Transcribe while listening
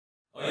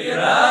Okay,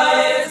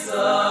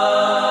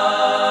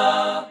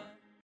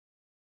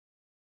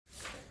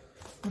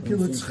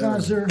 let's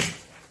chazer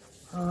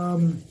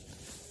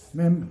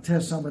Mem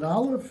Tes Amud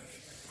Aleph,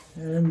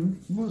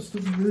 and most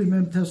of really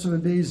Mem Tes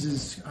Amud Beis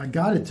is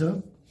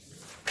Agadita.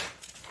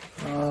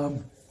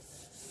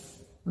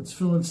 Let's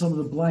fill in some of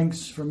the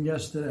blanks from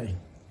yesterday.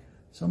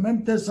 So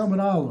Mem Tes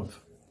Amud Aleph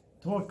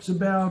talks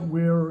about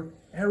where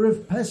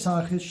Erev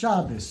Pesach is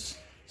Shabbos.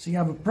 So you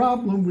have a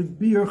problem with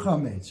beer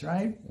chametz,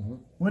 right? Mm-hmm.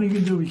 What are you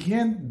going to do? You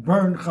can't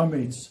burn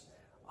chametz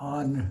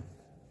on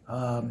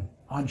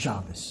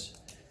Shabbos.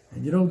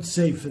 And you don't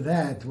say for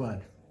that,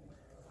 what?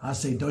 I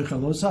say, doicha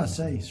losa, I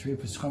say,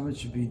 Shrifas chametz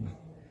should be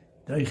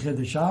doicha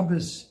the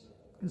Shabbos.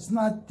 It's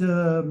not,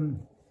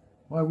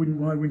 why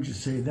wouldn't you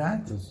say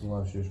that? It's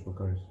lav sheish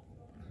bakaris.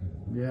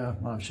 Yeah,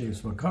 lav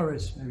sheish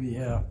bakaris, maybe,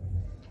 yeah.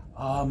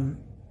 Haba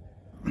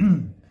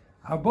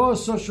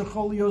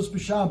soshacholios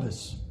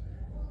b'Shabbos.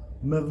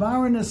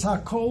 Mevarenes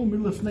hakol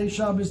milifnei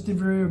Shabbos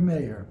divrei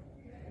Meir.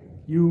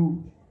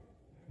 You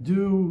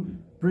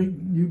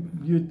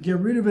get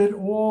rid of it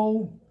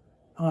all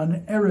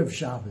on Erev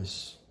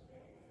Shabbos,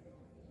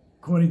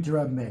 according to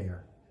Rabbi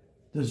Meir.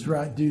 Do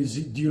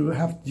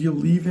you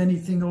leave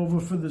anything over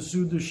for the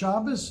Suda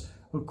Shabbos?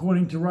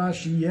 According to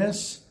Rashi,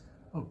 yes.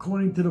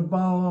 According to the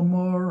Baal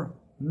Amor,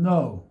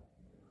 no.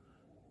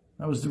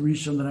 That was the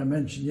Rishon that I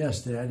mentioned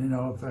yesterday. I didn't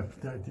know if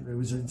it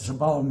was a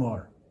Baal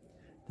Amor.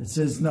 It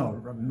says no.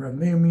 Rabbi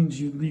Meir means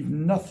you leave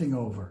nothing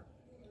over.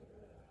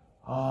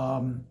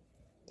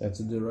 That's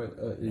a direct.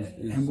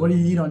 And what do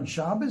you eat on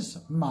Shabbos?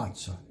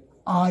 Matzah.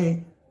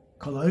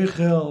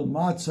 Kaleichel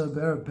matzah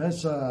ber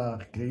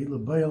Pesach keila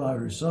beil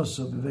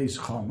harisosa beveis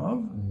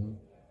chamav.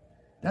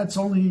 That's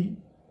only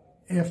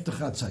after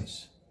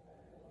Chatzais.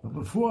 But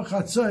before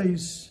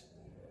Chatzais,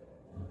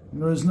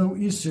 there's no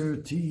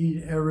Isser to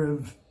eat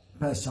Erev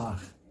Pesach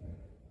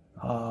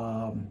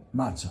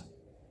matzah.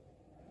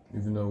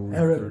 Even though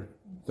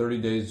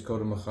 30 days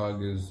Kodem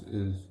Chag is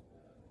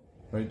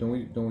right.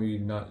 Don't we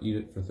not eat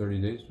it for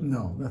 30 days?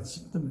 No, that's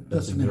a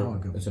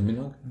minhag. It's a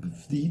minhag.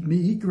 The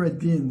Meikra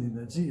Din,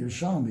 that's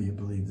Yerushalmi, I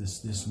believe,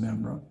 this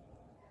memra.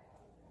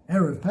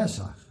 Erev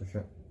Pesach. For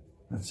sure.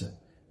 That's it.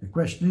 The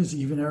question is,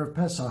 even Erev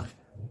Pesach,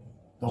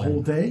 the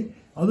whole day?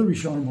 Other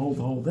Rishonim hold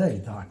the whole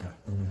day, Taka.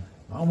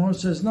 Amor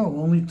says, no,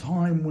 only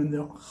time when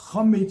the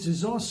Chametz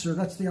is Osir,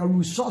 that's the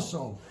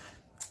Arusoso.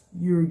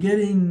 You're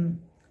getting,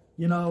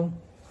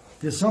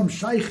 there's some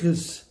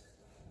shaykhis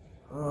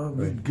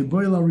with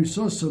Geboil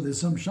Arusoso, there's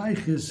some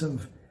shaykhis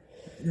of,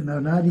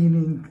 not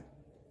eating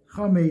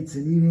Chametz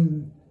and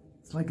eating,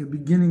 it's like a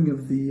beginning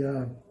of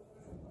the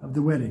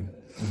wedding.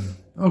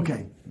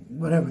 Okay,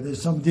 whatever,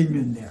 there's some din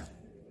in there.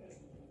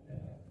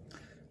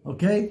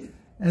 Okay?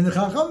 And the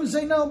Chachamim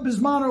say, no,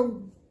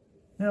 Bismano.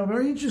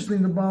 Very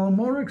interesting, the Baal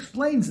Amor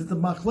explains that the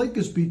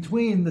machlekes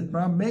between the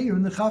Rabbi Meir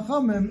and the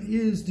Chachamim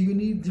is, do you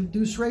need to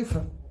do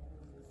Shreifa?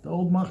 The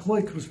old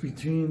machlekes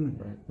between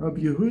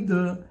Rabbi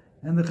Yehuda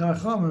and the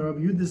Chachamim.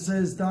 Rabbi Yehuda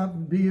says,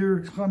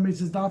 beer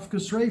Chametz is dafka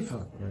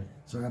Shreifa.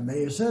 So Rabbi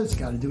Meir says,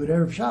 got to do it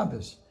Erev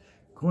Shabbos.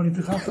 According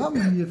to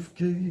Chachamim,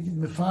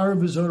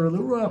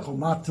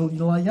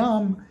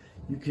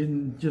 you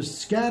can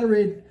just scatter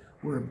it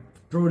or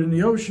throw it in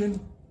the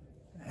ocean,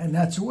 and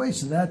that's a way.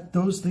 So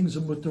those things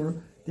are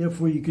mutter.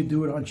 Therefore, you could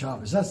do it on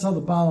Shabbos. That's how the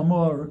Baal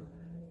Amor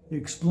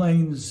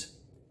explains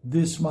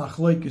this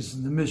machlekes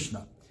in the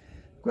Mishnah.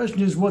 The question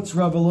is, what's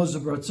Rav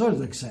Elazar bar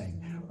Tzadok saying?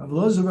 Rav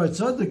Elazar bar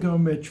Tzadok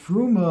omer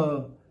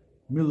truma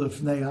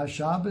milifnei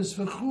haShabbos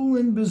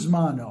v'chulin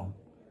bizmano.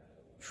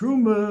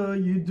 Truma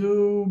you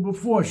do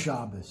before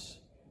Shabbos,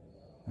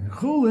 and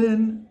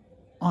chulin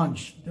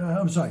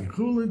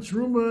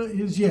truma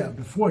is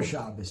before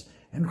Shabbos,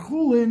 and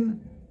chulin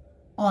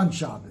on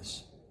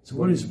Shabbos. So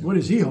what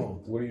does he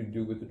hold? What do you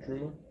do with the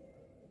truma?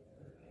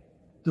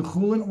 The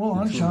chulin,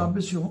 on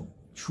Shabbos, you'll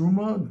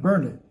truma,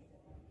 burn it.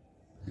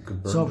 You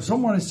could burn so if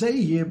someone to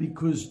say here,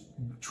 because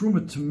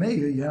truma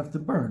tameya, you have to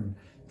burn.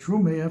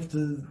 Truma, you have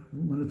to,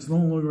 when it's no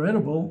longer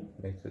edible,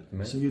 makes it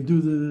tameya. So you do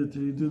the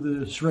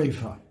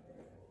shreifa.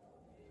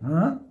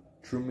 Huh?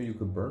 Truma you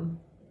could burn?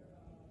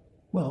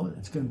 Well,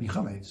 it's going to be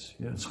chametz.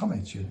 Yeah, it's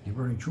chametz. You're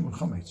burning truma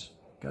chametz.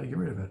 Got to get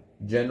rid of it.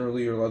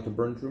 Generally, you're allowed to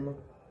burn truma?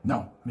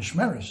 No,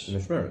 mishmeres.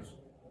 Mishmeres.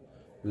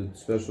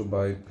 It's special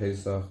by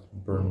Pesach,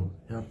 burn.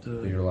 You have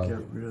to you're allowed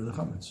get rid of the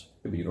chametz.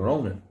 Yeah, but you don't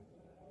own it.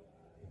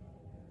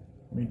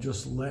 I mean,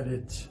 just let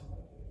it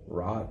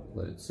rot,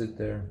 let it sit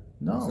there.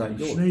 No, it's not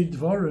yours. Shnei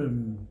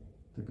Dvarim,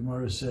 the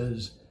Gemara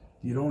says,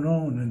 you don't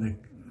own, and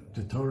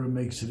the Torah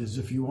makes it as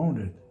if you own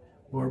it.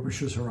 Or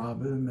B'Shus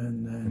Harabim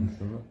and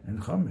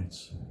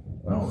chametz.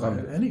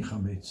 Chametz. Any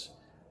chametz.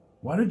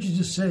 Why don't you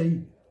just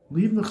say,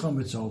 leave the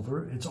chametz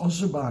over, it's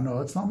also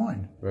ba'ano, it's not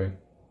mine. Right.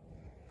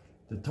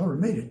 The Torah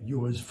made it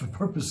yours for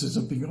purposes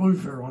of being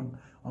over on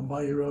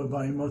Bayir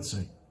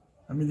Motzei.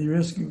 I mean, you're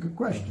asking a good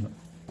question.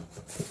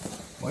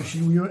 Why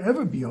should we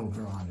ever be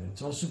over on it?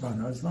 It's also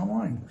ba'ano, it's not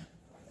mine.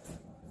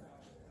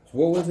 So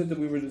what was it that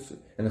we were just...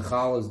 And the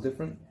chal is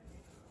different?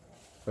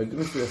 Right, the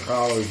difference with the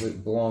chal is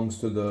it belongs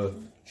to the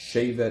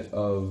shevet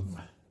of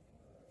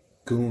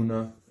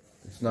Guna,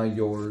 It's not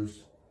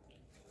yours.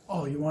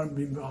 Oh, you want to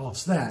be? Oh,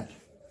 it's that.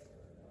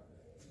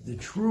 The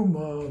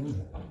truma.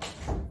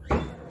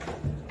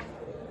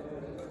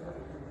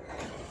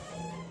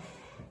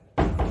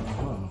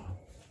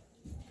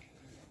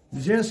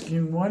 He's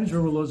asking, why does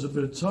Rabbi Elazar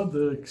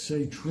Tzadok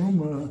say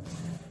truma?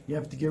 You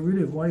have to get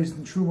rid of. Why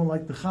isn't truma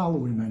like the challah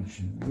we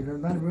mentioned?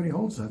 Not everybody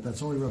holds that.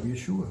 That's only Rabbi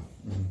Yeshua.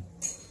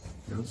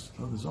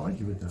 Others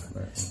argue with that.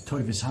 Right.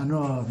 Toivis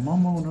hana,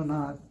 mamon or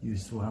not, you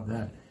still have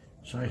that.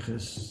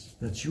 Shaykhis,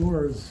 that's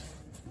yours.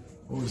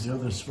 What was the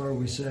other svar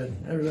we said?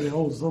 Everybody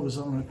holds Toivis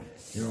hana.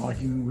 You're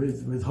arguing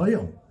with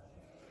Hoyel.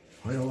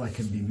 Hoyel, I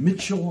can be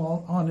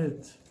Mitchell on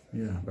it.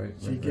 Yeah. Right,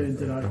 so you get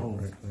into that whole.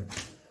 Right.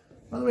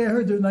 By the way, I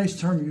heard the nice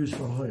term used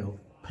for Hoyel,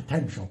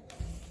 potential.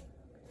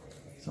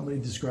 Somebody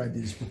described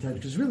it as potential,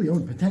 because really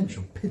own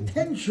potential.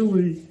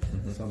 Potentially,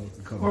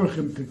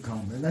 Orchim could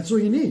come, and that's all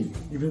you need,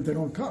 even if they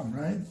don't come,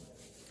 right?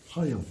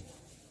 Hoyel.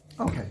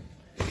 Okay.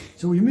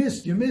 So you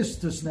missed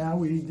us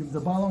now. The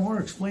Balamor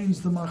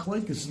explains the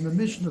machlekes in the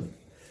Mishnah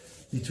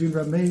between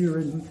Rav Meir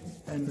and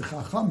the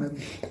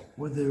Chachamim,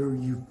 whether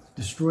you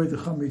destroy the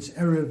chametz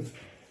erev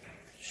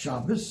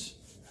Shabbos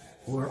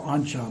or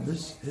on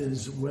Shabbos,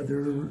 is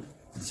whether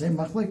the same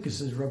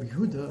machlekes as Rabbi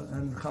Huda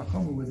and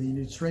Chachamim, whether you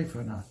need streifa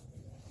or not.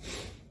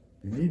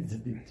 You need to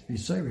be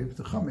seiriv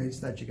the chametz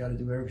that you got to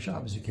do erev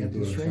Shabbos. You can't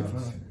do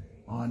streifa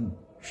on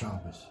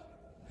Shabbos.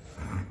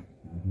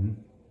 Mm-hmm.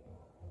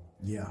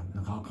 Yeah, the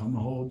Chachamim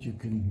hold you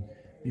can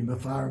be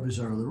mafar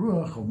b'zar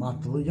l'ruach or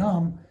mat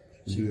l'yam,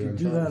 so you can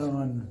do that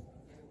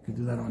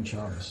on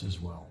Shabbos as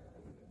well.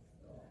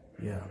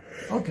 Yeah.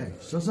 Okay.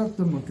 So that's up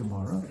the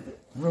Gemara.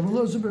 Rabbi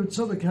Elazar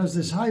Tzadok has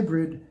this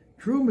hybrid.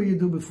 Truma you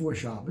do before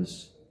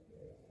Shabbos,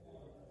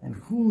 and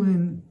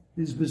Chulin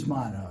is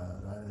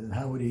bismana.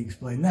 How would he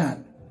explain that?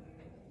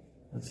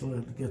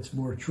 It gets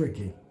more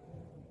tricky.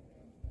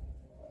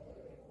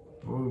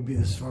 What would be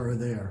the svara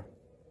there?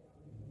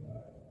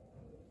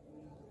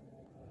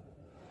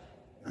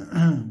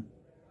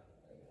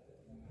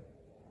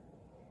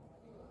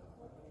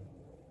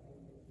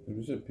 What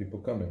is it? People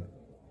coming.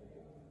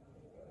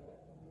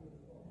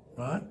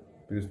 What?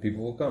 Because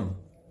people will come.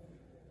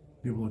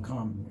 People will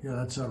come. Yeah,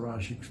 that's how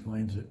Rashi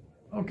explains it.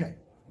 Okay.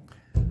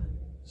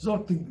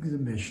 Zok the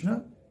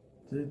Mishnah.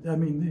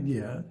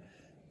 Yeah.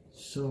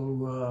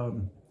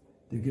 So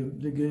the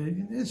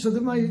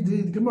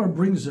Gemara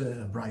brings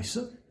a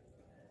brisa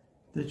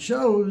that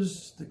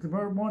shows the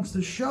Gemara wants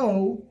to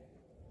show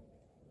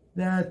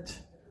that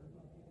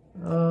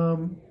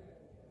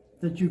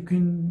that you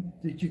can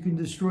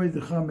destroy the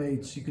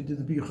chametz. You can do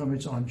the biur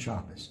chametz on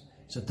Shabbos.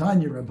 So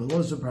Tanya Rabbi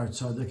Elazar bar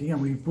Tzadok, again,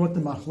 we brought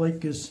the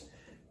machlekes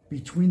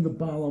between the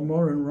Baal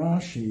Amor and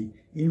Rashi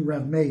in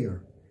Rav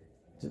Meir.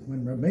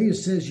 When Rav Meir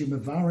says you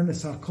mevarin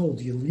es hakol,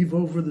 do you leave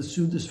over the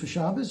sudas for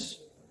Shabbos?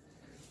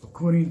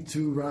 According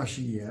to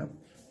Rashi, yeah.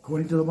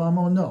 According to the Baal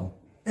Amor, no.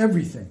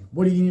 Everything.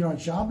 What do you need on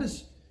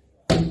Shabbos?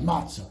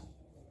 Matzah.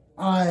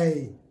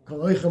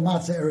 Kaloicha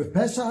matzah erev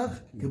Pesach,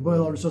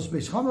 keboil arusos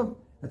beis chamav.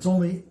 That's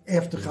only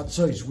after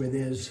Chatzos where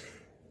it's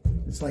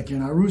like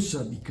an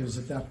arusa, because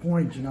at that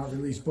point you're not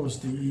really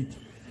supposed to eat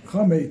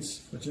chametz,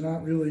 but you're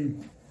not really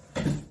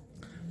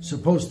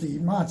supposed to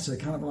eat matzah,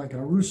 kind of like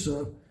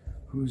arusa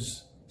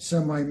who's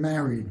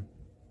semi-married.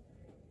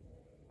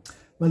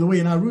 By the way,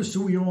 in arusa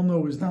we all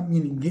know is not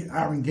meaning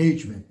our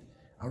engagement.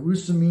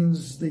 Arusa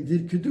means they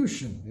did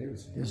kedushin.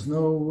 There's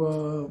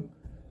no.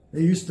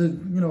 They used to,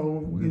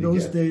 in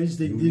those days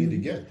they did.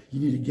 You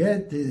need to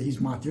get. He's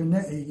matir.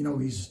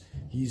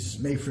 He's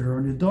mefer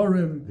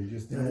nedorim.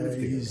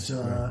 He's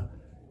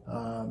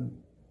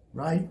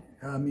right.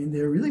 I mean,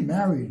 they're really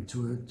married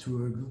to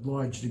a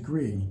large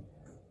degree,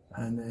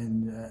 and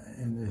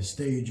in the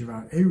stage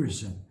around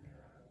erison.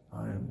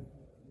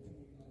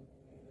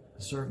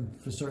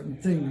 For certain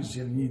things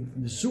you need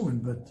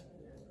nesuin, but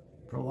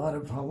for a lot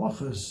of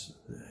halachas,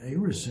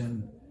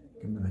 erison,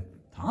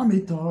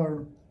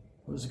 tamitar.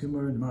 Was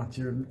Gemara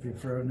Matir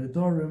for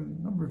Nedorim,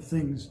 number of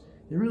things.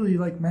 They're really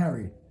like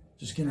married.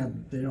 Just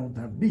they don't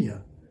have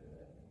bia.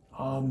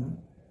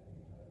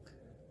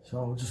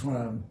 So just want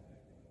to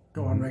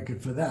go on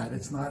record for that.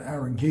 It's not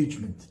our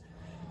engagement.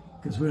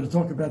 Because we're going to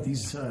talk about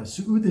these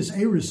Su'udis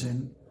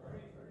Erison,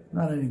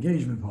 not an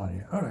engagement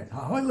party. All right.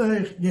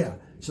 Yeah.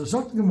 So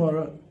Zok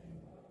Gemara,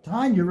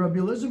 Tanya, Rabbi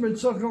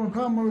Elizabeth,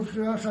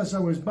 I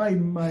was by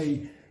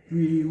my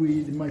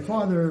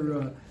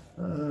father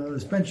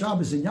spent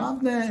Shabbos in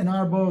Yavne, and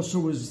Arba also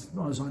was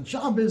on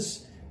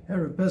Shabbos.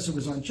 Erev Pesach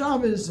was on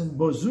Shabbos, and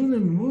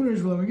Bozunim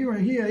Muners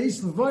v'Lamagir here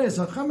Is Levoyas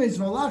HaChametz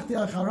v'Alachti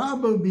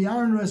Acharabo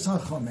Bi'arnos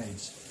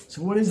HaChametz.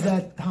 So what is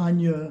that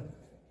Tanya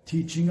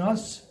teaching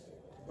us?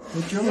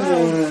 That you're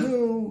allowed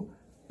to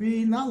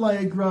be not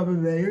like Rabbi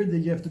Meir, that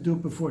you have to do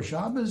it before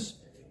Shabbos.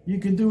 You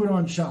can do it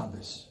on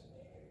Shabbos.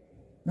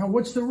 Now,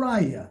 what's the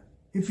raya?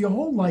 If you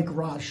hold like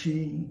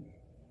Rashi,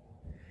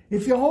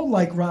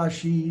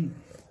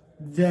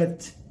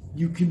 that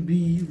you can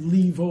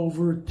leave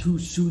over 2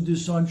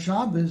 sudas on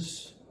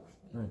Shabbos,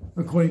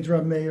 according to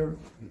Rabbi Meir.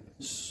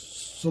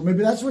 So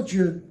maybe that's what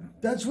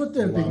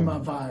they're being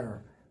mavir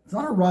It's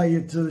not a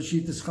raya to the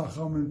Shitas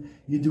Chachamim.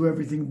 You do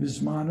everything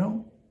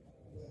bismano.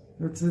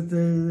 That's what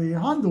they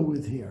handle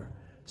with here.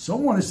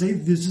 Some want to say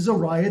this is a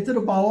raya to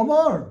the Baal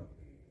Amar.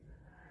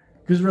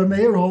 Because Rabbi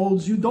Meir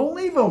holds you don't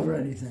leave over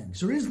anything.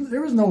 So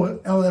there is no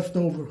left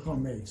over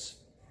chametz.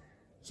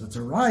 So it's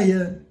a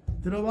raya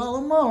to the Baal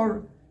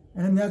Amar,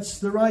 and that's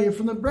the raya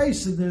from the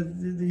Brace.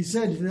 He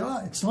said,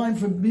 it's time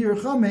for bir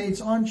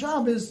chametz on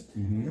Shabbos.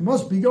 It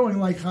must be going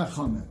like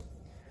Chachamim.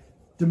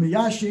 The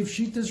Miyashiv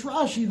Shitas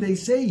Rashi, they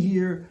say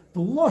here, the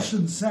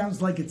Lashon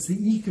sounds like it's the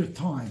Iker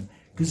time.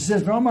 Because it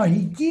says, Rama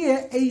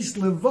higia eis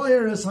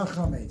levoyer es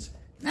hachametz.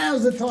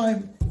 Now's the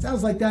time.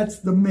 Sounds like that's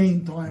the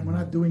main time. We're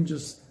not doing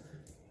just,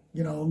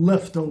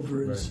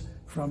 leftovers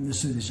from the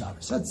Suda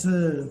Shabbos. That's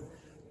an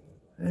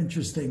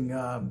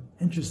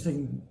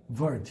interesting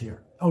word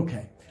here.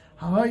 Okay.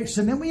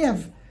 So then we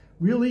have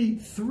really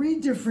 3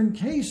 different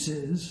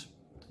cases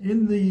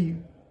in the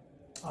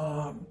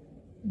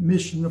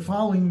Mishnah, the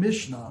following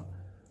Mishnah.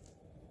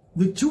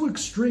 The 2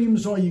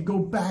 extremes are you go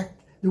back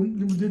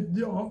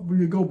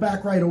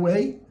right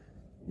away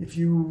if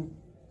you're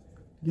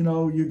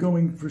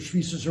going for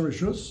Shvisas or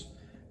Rishus.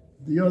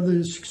 The other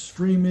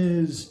extreme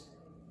is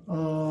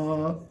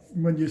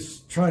when you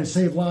try to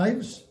save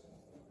lives,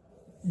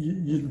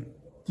 you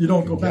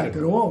don't go back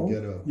at all.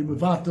 You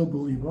mevatel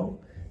belivo.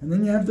 And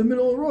then you have the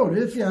middle of the road.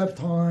 If you have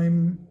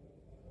time,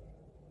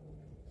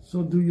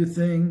 so do your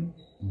thing,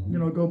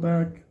 go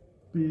back,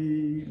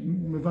 be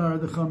mevar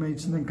the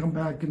chametz, and then come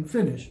back and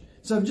finish.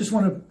 So I just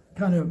want to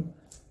kind of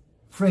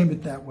frame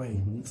it that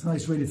way. It's a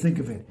nice way to think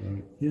of it.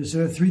 Here's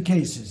 3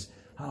 cases.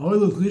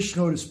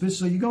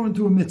 You go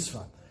into a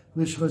mitzvah.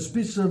 By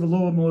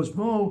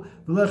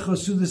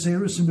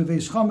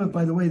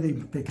the way,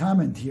 they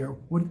comment here,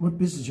 what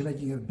business you're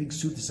making a big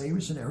sudas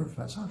eirus in Erev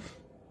Pesach?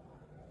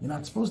 You're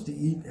not supposed to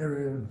eat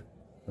Erev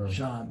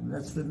Sham.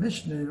 That's the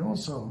Mishnah, and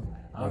also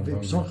they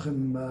have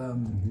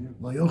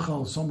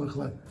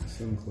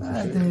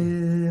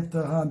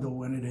to handle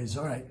when it is.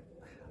 All right.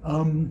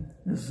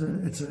 It's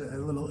a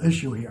little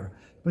issue here.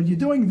 But you're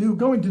going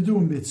to do a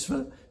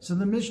mitzvah, so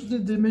the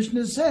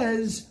Mishnah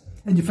says,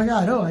 and you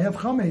forgot, I have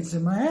chametz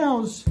in my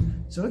house,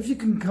 so if you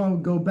can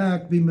go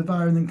back, be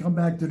mevar, and then come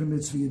back to the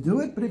mitzvah, you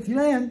do it. But if you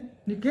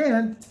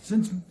can't,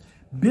 since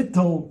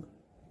bittul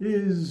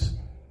is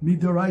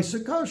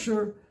midaraisa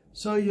kosher,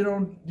 so you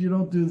don't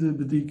do the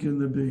bedika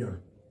and the biyur.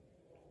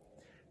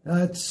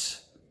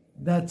 That's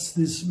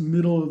this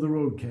middle of the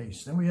road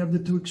case. Then we have the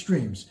 2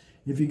 extremes.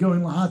 If you're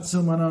going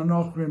lahatzim and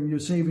anochrim, you're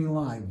saving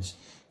lives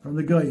from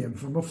the goyim,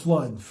 from a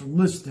flood, from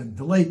listim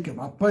to lakim,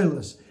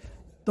 apelis.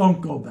 Don't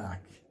go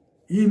back,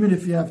 even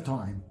if you have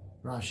time.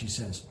 Rashi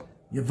says,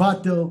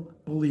 yevatil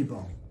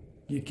belibo.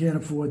 You can't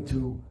afford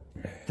to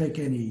take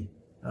any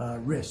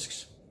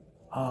risks.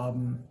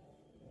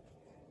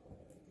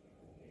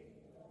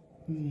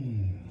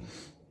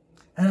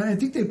 And I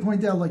think they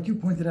point out, like you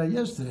pointed out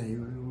yesterday,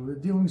 we're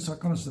dealing with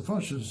sakonos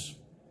nefashos.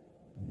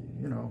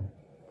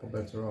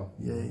 Bets are off.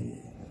 Yeah.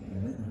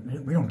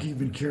 We don't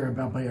even care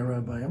about by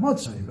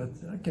Amotzai, but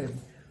okay,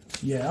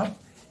 yeah.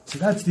 So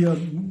that's the other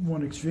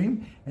one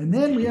extreme, and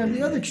then we have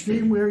the other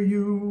extreme where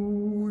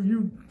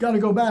you got to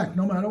go back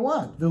no matter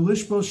what. The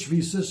lishbos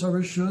shvisas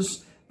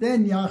arishus,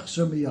 then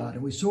yachsa miyad,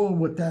 and we saw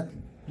what that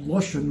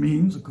lashon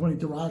means according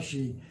to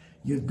Rashi.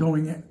 You're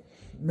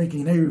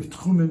making an erev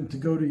tchumen to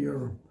go to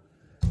your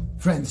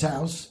friend's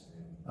house,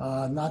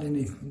 not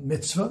any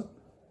mitzvah.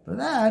 For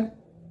that,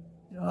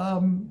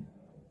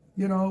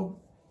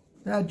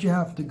 that you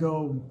have to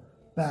go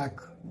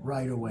back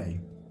right away.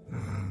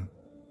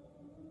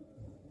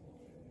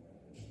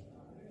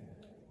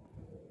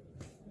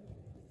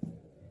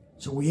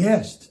 So we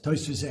asked,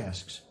 Tosfos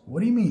asks,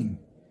 what do you mean?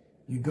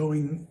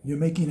 You're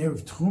making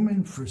Erev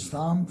Tchumen for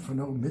Stam, for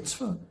no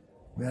mitzvah?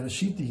 We had a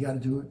sheet that you got to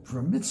do it for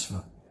a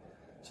mitzvah.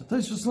 So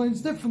Tosfos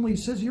learns differently. He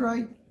says, you're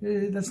right,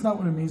 that's not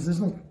what it means. There's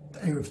no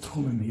Erev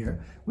Tchumen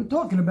here. We're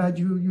talking about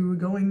you were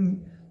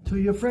going to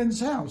your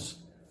friend's house.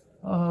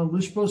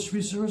 Lishbos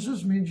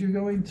Shvisarusus means you're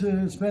going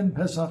to spend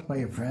Pesach by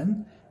your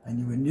friend, and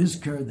you were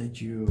nizker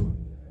that you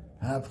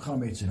have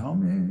chametz at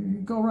home,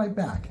 you go right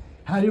back.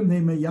 How do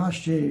they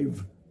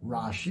meyashev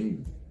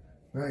Rashi?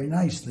 Very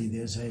nicely.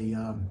 There's a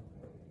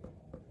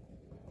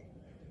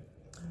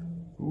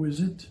who is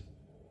it?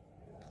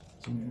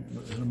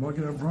 Is it a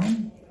Magen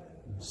Avraham?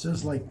 It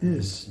says like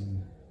this,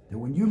 that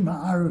when you're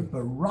ma'ariv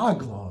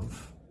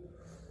baraglov,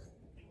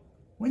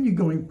 when you're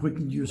going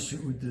putting your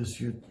 2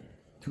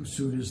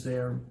 suitors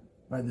there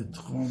by the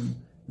tchum,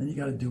 then you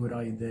got to do it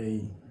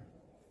ayday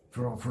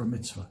for a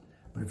mitzvah.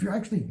 But if you're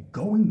actually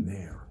going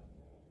there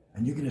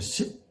and you're going to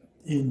sit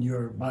in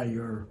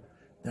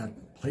that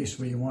place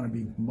where you want to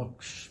be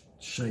muksh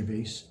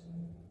sheves,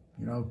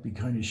 be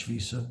kind of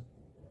shvisa,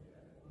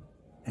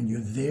 and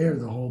you're there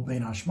the whole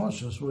bein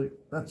hashmashos, well,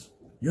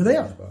 you're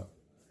there.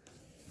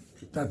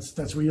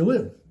 That's where you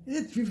live.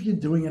 If you're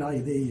doing it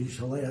ayday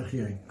shaleach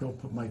here, go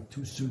put my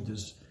 2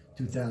 sudas,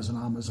 2,000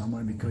 amas on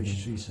my mikosh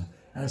shvisa.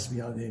 It has to be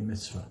ayday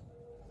mitzvah.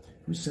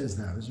 Who says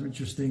that? There's an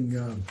interesting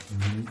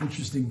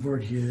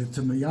word here. It's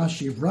a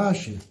Mayashiv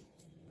Rashi.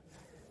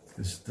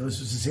 This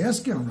is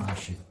asking on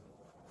Rashi.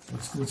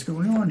 What's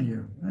going on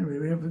here? Anyway,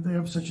 they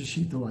have such a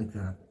shita like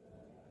that.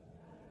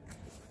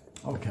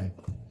 Okay.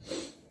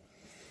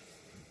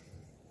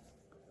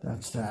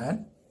 That's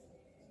that.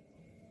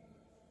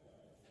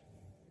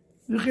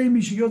 And when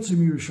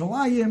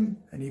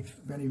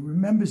he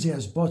remembers he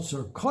has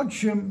Botzor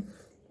Kodshim,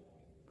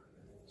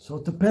 so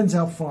it depends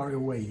how far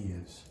away he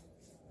is.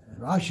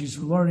 And Rashi's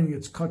learning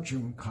it's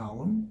Kodshim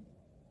column.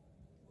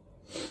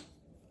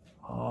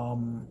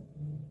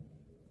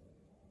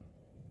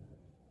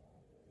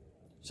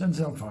 Depends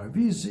how far.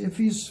 If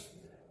he's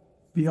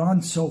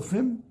beyond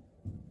Sofim,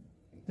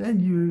 then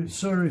you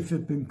Sorif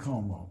it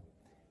Bimkomo.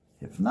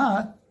 If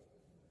not,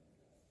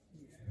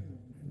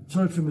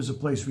 Sofim is a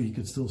place where you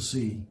can still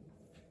see.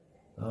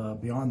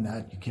 Beyond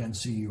that, you can't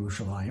see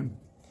Yerushalayim.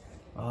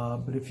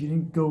 But if you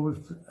didn't go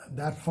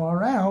that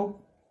far out,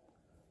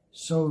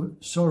 so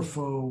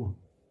Sorfo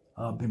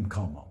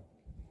Bimkomo.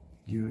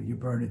 You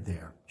burn it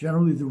there.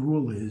 Generally, the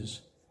rule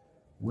is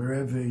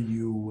wherever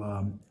you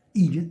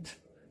eat it,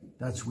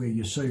 that's where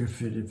you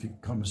serve it if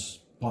it becomes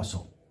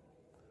puzzle.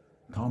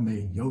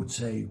 Tame,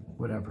 Yotze,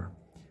 whatever.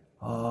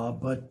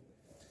 But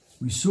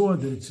we saw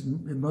that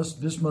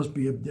this must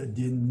be a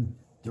din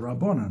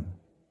d'Rabbanan.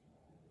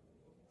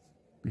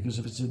 Because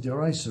if it's a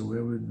deraisa,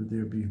 where would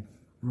there be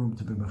room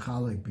to be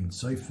mechalik, being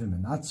seifim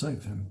and not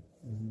seifim?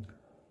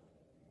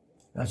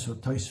 That's what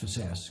Tosfos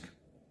ask.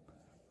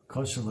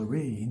 Kosher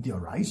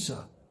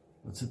deraisa.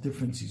 What's the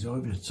difference? He's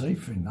over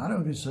seifim, not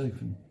over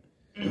seifim.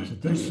 So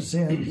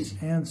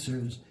Tosfos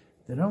answers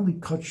that only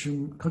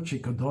kotche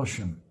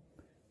kadoshim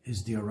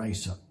is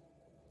deraisa,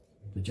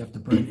 that you have to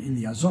burn in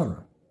the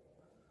azara.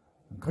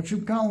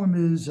 Kotche kalim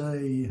is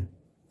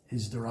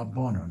the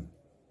rabbanon.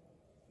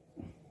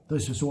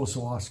 Tosfos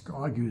also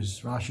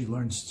argues, Rashi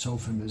learns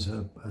Tzofim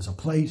as a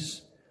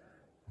place.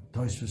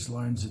 Tosfos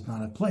learns it's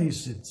not a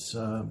place, it's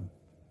from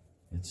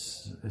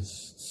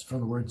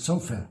the word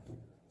Sofer.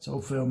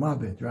 Sofer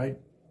Mabit, right?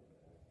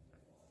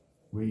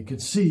 Where you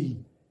could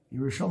see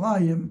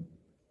Yerushalayim,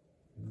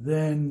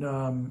 then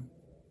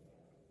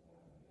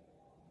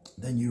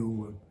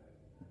you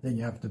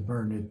have to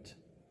burn it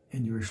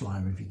in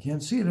Yerushalayim. If you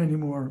can't see it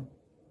anymore,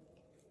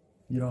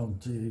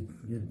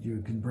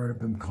 you can burn it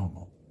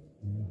b'mkomo.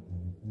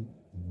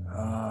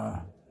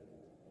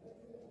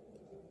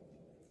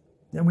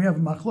 Then we have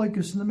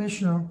machlokes in the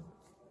Mishnah.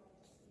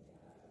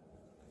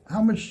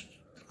 How much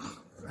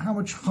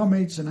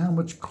chametz and how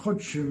much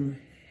kodshim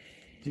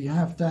do you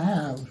have to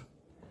have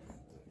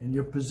in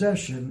your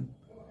possession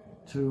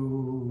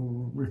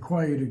to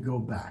require you to go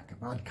back?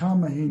 About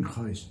kama hin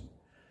chosin.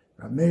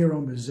 Rab Meir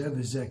omer zev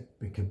v'zeh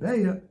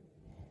b'kebeya.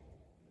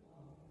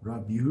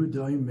 Rab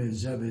Yehuda omer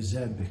zev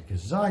v'zeh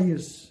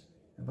b'kezayis.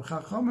 And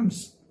b'chachamim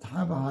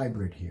have a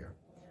hybrid here.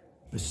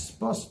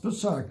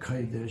 B'sar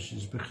kodesh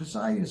is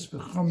b'chazayis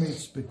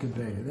b'chametz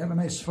b'kebeya. They have a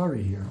nice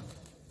furry here.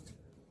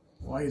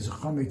 Why is a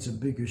chametz a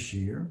bigger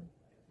shear?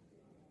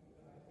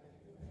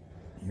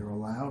 You're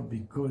allowed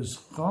because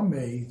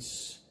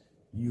chametz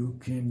you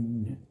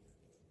can.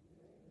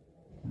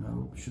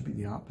 No, it should be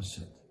the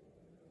opposite.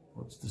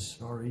 What's the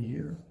story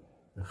here?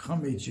 The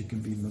chametz you can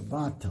be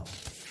mevatel.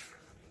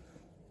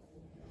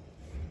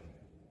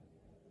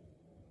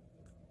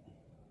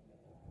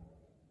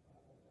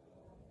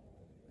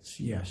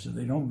 Yeah, so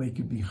they don't make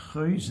you be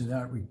chayzer.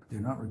 They're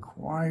not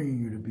requiring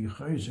you to be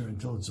chayzer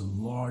until it's a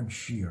large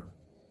shear.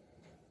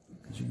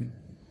 Because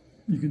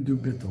you can do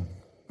bittul.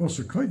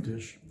 Also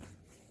kodesh,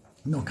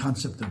 no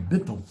concept of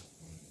bittul.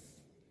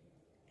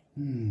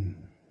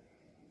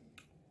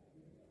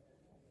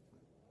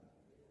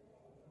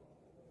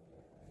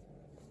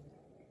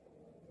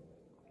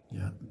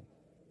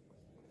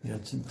 Yeah,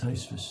 it's in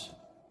Tosfos.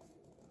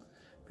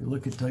 If you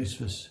look at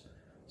Tosfos,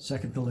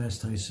 second to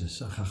last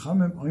Tosfos,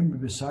 Chachamim omer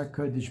b'sar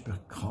kodesh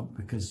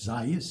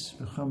b'kazayis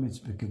v'chametz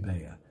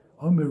b'kebeya.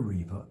 Omer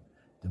riva,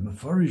 the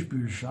mefarish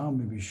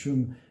b'Yerushalmi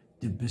b'shum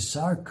the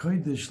b'sar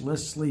kodesh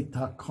lesli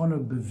takona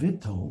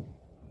b'vitol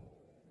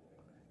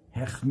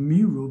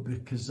hechmiru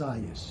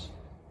b'kazayis.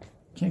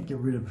 Can't get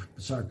rid of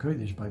b'sar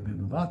kodesh by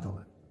b'mevatel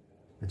it.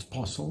 It's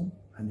possible,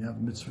 and you have a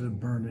mitzvah to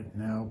burn it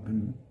now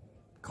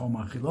b'kol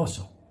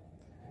machiloso.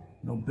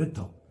 No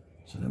bittul.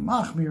 So the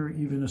machmir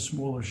even a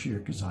smaller shear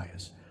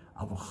kazayis.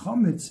 Ava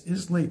chametz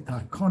is le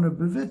takona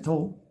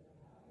bevitol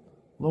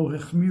lo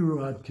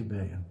hechmiru ad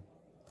kebeya.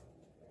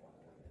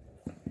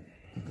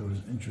 That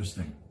was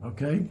interesting.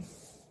 Okay.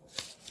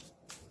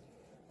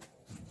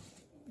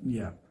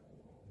 Yeah.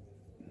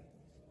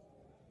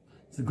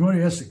 The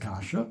Gemara has a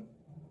kasha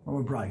from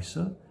a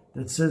brisa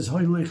that says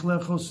hoylech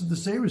lechos the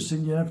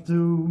seirisin. You have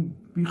to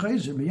be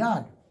chayzer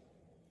miyad.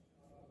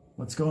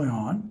 What's going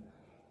on?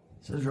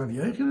 It says Rabbi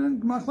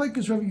Yochanan,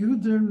 machlekes Rabbi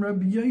Yehuda and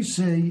Rabbi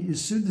Yosei,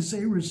 is Sudas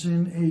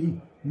Erisin a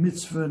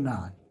mitzvah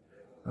not?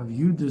 Rabbi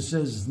Yehuda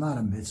says it's not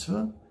a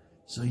mitzvah,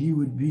 so he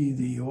would be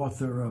the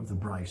author of the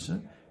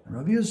brisa. And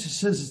Rabbi Yosei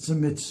says it's a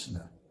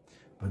mitzvah.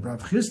 But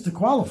Rav Chisda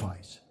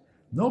qualifies.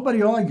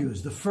 Nobody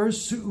argues. The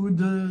first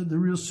Su'uda, the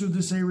real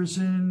Sudas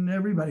Erisin,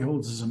 everybody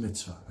holds as a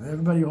mitzvah.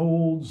 Everybody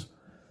holds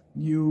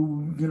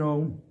you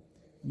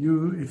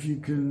if you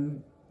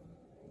can,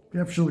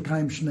 go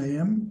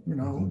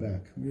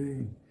back.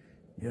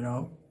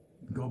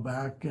 Go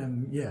back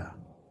and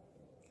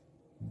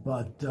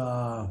But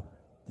the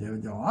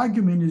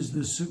argument is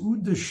the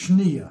Seuda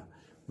Shniya,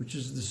 which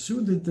is the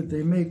Seuda that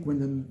they make when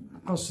the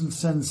person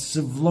sends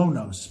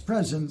Sivlonos,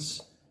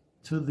 presents,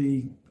 to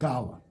the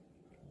Gala.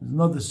 There's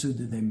another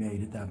Seuda they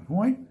made at that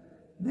point.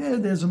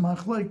 There's a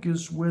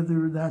machlekes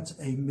whether that's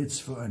a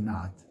mitzvah or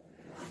not.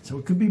 So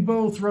it could be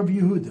both Rabbi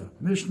Yehuda,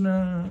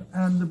 Mishnah,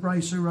 and the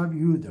Brisa Rabbi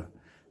Yehuda.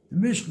 The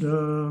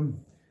Mishnah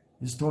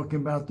is talking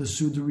about the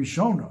Seuda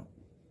Rishona.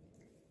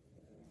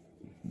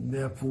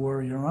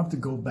 Therefore, you don't have to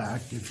go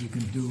back if you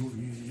can do.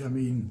 I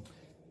mean,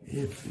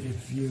 if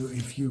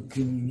you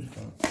can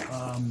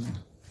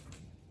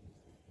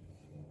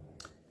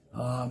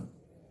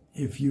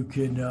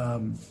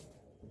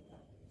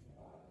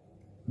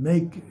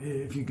make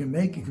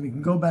it, we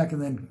can go back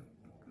and then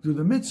do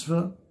the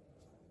mitzvah.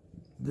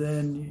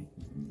 Then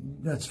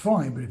that's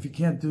fine. But if you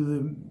can't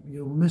do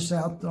you'll miss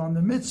out on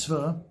the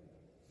mitzvah.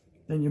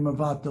 Then you're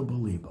mavato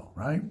belibo,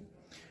 right?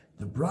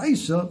 The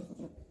Brisa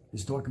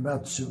is talking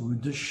about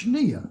Seuda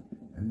Shniya,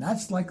 and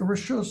that's like a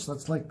rishus.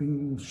 That's like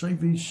being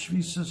shevi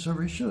shvisas or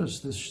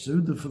rishus. This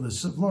Seuda for the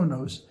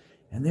Sivlonos,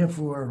 and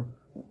therefore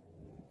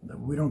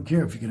we don't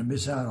care if you're going to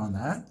miss out on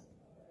that,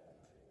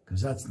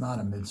 because that's not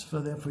a mitzvah.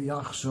 Therefore,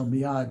 yachzor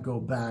miyad, go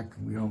back.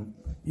 We don't,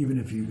 even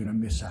if you're going to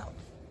miss out,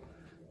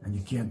 and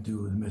you can't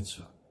do the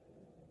mitzvah.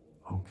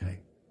 Okay.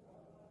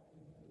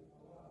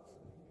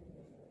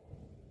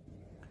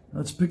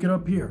 Let's pick it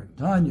up here.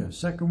 Tanya,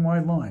 second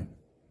wide line.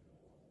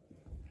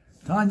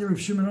 Tanya of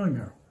Shimon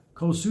Omer.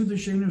 Kol Seuda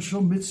she'eino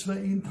shel mitzvah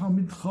ein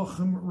talmid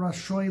chacham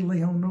rashoy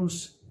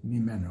lehonos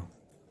mimenu.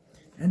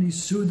 Any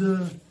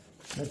Seuda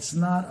that's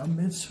not a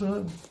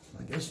mitzvah,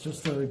 I guess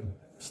just a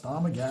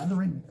stama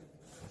gathering.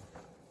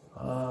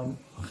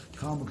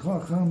 Talmid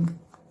chacham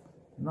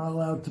not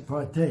allowed to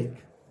partake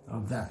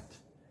of that.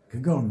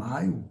 Kagon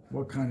mai,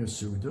 what kind of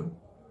Seuda?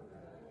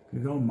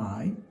 Kagon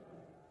mai.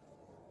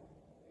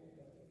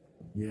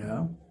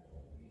 Yeah.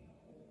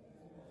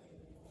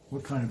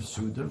 What kind of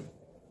Seuda?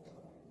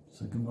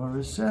 So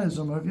Gemara says,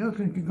 Amar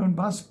Yochanan Kagon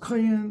Bas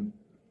Kohen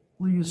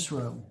Li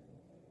Yisrael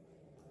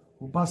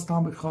Ubas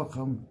Talmid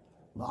Chacham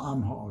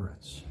La'am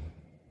Ha'aretz.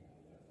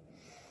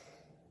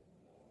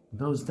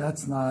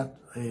 That's not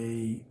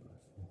a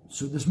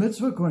Seudas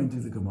mitzvah according to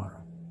the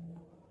Gemara.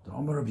 The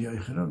Amar of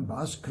Yochanan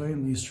Bas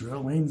Kohen Li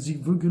Yisrael Ein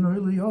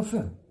Zivugin Li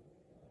Yofen.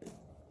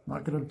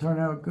 Not going to turn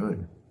out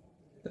good.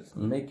 Let's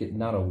make it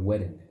not a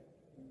wedding.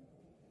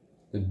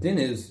 The din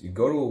is, you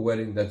go to a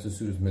wedding, that's a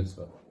Seudas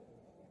mitzvah.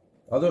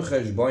 Other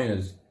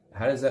cheshbonos,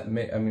 how does that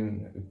make? I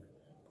mean,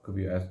 could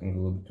be asking a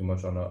little bit too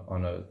much on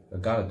a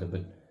garata,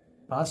 but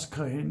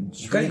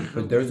okay,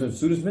 but there's a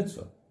Seudas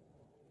mitzvah.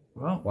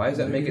 Well, why does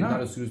that make it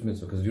not a Seudas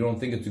mitzvah? Because you don't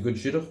think it's a good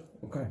shidduch?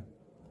 Okay.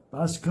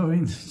 Bas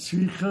Kohen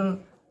Shricha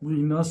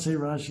Linase,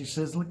 Rashi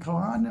says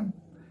l'kohanim,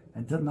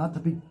 and not to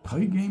be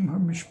paygim her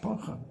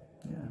mishpacha.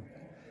 Yeah,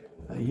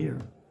 I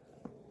hear.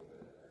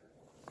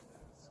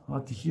 It's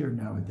hard to hear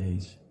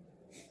nowadays.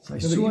 So I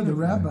saw the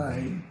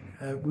rabbi.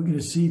 We're going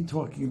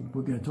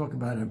to talk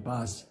about it,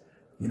 Bas,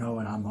 and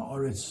I'm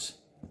Ha'aretz,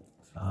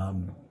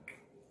 and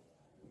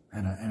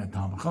a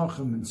Talmid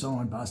Chacham, and so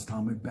on. Bas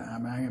Talmid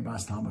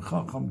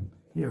Chacham.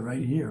 Here,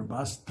 right here.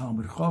 Bas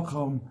Talmid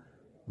Chacham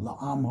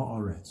La'am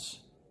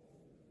Ha'aretz.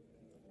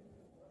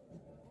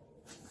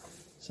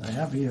 So I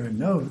have here a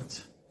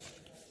note.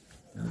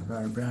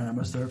 Rabbi Brown, I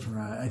must have heard from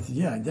Rabbi. I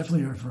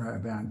definitely heard from Rabbi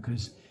Brown,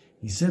 because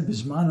he said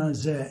Bisman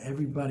Hazeh,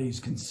 everybody's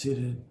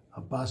considered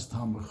a Bas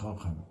Talmid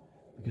Chacham,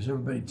 because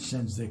everybody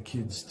sends their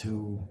kids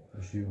to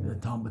the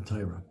Talmud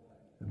Torah.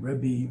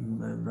 Rabbi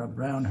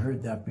Brown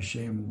heard that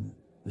b'shem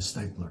the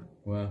stapler.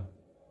 Wow.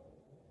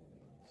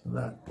 So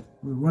that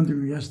we were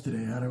wondering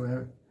yesterday, how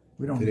do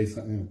we don't. Today's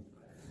something.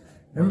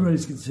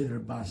 Everybody's considered a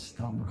Bas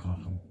Talmid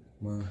Chacham.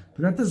 Wow.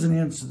 But that doesn't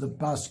answer the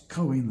Bas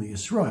Kohen Li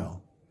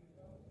Yisrael.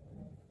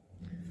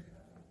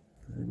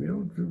 We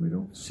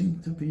don't seem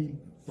to be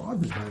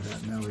bothered by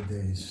that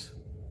nowadays.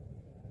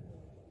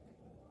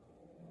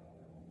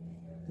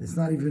 It's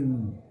not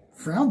even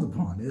frowned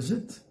upon, is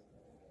it?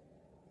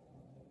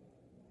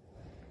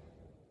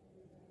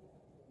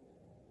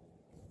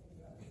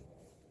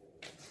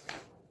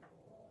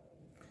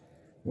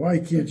 Why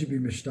can't you be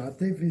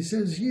mishtatef? He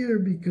says here,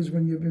 because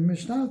when you've been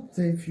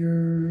mishtatef,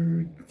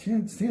 you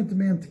can't stand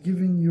demand to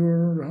giving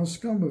your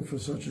haskama for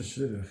such a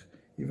shidduch,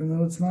 even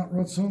though it's not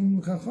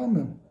ratzon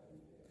chachamim.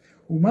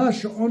 Uma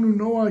she'onu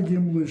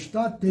noagim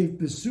l'shtatef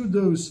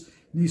besudos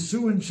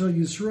nisuin shel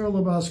Yisrael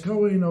lebas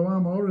kohen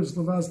oam ha'aretz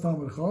levas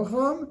talmid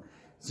chacham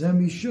ze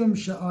mishum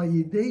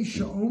she'ayidei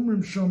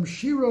she'omrim shom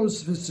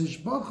shiros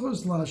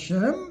v'sishbachos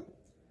la'Hashem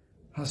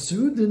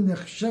hasudin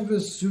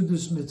nechsheves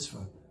sudas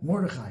mitzvah.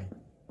 Mordechai.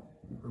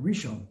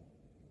 Rishon.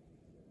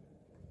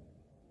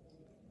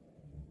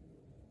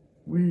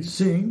 We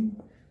sing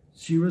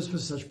shiras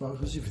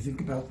v'sishbachos. If you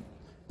think about,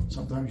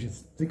 sometimes you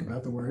think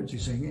about the words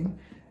you're singing,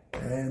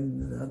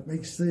 and that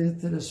makes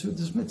it a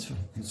sudas mitzvah.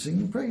 You're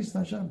singing praise to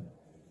Hashem.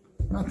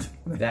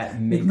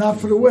 It's not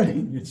for the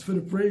wedding. It's for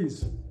the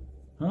praise.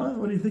 Huh?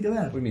 What do you think of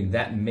that? What do you mean?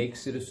 That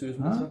makes it a Sudas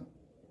Mitzvah?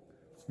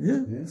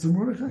 Yeah, it's a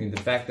Mordechai. I mean,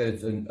 the fact that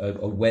it's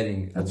a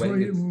wedding. That's why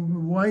we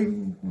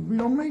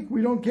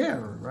don't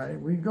care, right?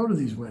 We go to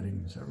these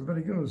weddings.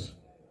 Everybody goes.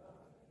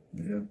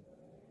 Yeah.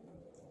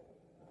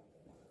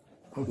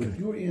 Okay. What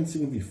you were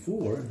answering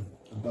before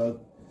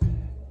about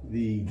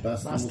the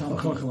Bas Tam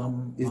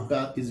Chacham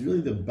is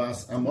really the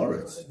Bas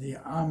Amoritz. The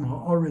Am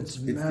Ha'aretz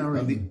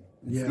marrying.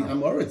 It's the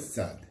Amoritz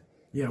tzad.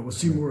 Yeah, we'll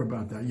see more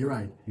about that. You're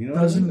right. You know,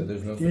 doesn't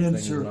there's no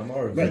answer.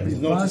 Right, there's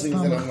no such thing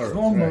as an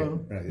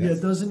Amoritz. Right. Yeah,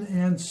 it doesn't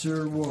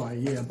answer why.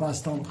 Yeah,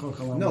 Bas Tam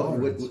Chacham. No,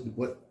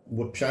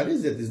 what pshat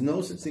is that there's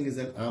no such thing as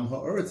an Am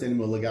Ha'aretz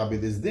anymore. Lagabi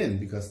this din,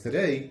 because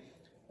today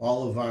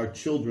all of our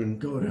children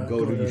go to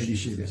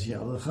yeshivas. Yeah,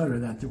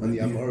 that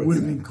would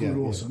have been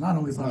cool also. Not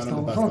only Bas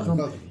Tam Chacham,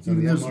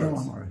 even there's no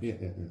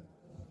Amoritz.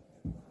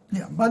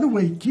 Yeah. By the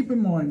way, keep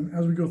in mind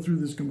as we go through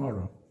this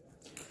Gemara.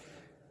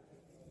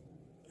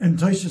 And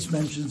Taisus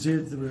mentions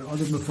it, there are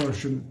other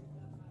Mefarshim,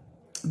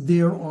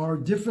 there are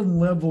different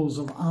levels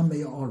of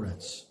Amei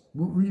Aretz.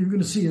 You're going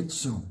to see it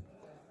soon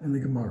in the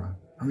Gemara.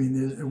 I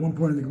mean, at one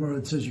point in the Gemara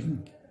it says you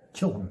can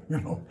kill him, you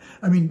know.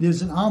 I mean,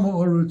 there's an Amei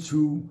Aretz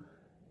who,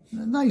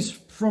 nice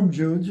from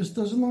Jew, just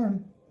doesn't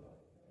learn.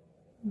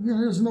 You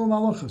know, there's no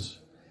malachas.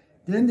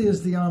 Then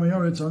there's the Amei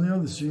Aretz on the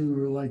other side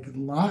who are like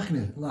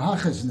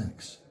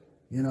lahachasniks.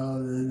 You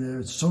know,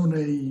 they're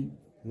Sonei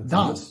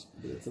Das.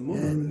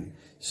 And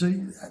so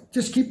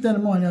just keep that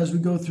in mind as we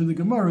go through the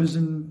Gemaras,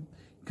 and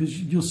because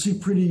you'll see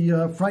pretty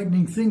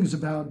frightening things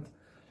about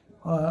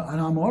an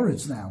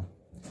Amoritz now.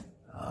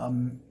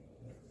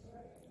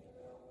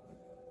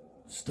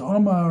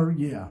 Stomar,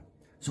 yeah.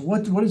 So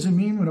what does it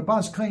mean when a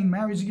Bas Kain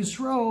marries a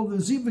Yisrael? The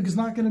Zivik is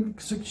not going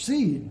to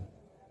succeed.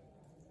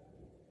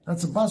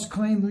 That's a Bas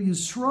Kain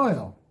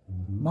Yisrael.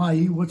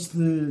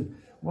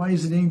 Why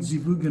is it ain't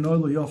Zivug and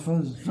Oilo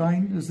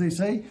Yofa, as they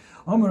say?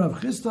 Amar Rav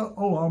Chisda,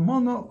 O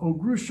Almana, O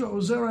Grusha, O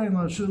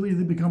Zera, should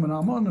either become an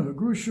Almana, or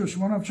Grusha, she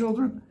won't have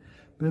children.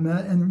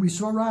 And we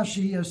saw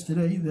Rashi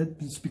yesterday that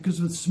it's because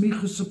of the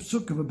Smichus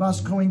Psuk of a Bas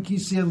Kohen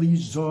Kisei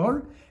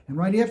Lizor, and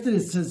right after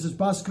it says this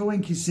Bas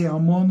Kohen Kisei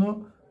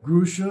Almana,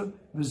 Grusha,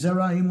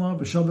 V'Zera Imla,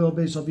 V'Shavel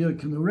Beis Avir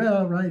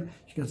Kinureh, right?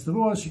 She gets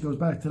divorced, she goes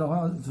back to the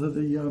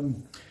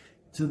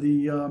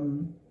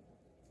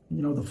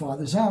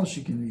father's house.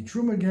 She can eat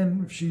truma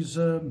again if she's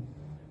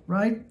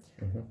right.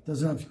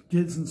 Doesn't have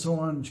kids and so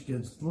on. She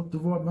gets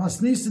divorced.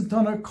 Masnis and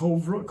Tana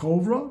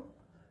Kovra.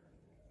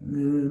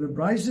 The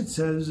Bryce it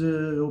says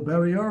he'll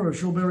bury her or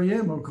she'll bury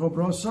him, or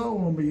Kovra so,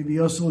 or maybe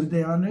Yosel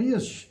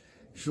De'anayish.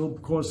 She'll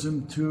cause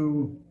him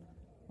to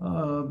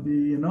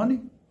be an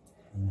ani.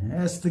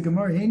 Ask the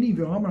Gemara, Heni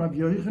v'Amar Rav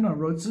Yochanan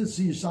Rotze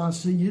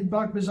Siyasa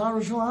Yidbak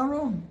Bezara Shel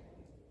Aaron.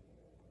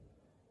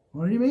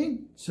 What do you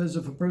mean? It says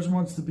if a person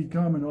wants to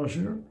become an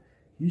usher,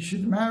 he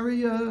should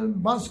marry a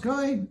Bas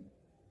Kain.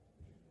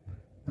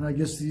 And I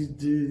guess the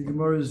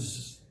Gemara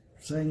is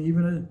saying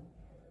even an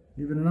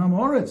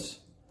Amoritz.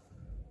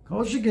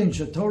 No,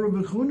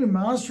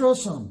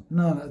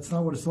 that's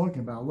not what it's talking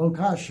about. Lo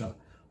kasha.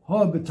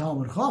 Ha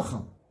b'talmud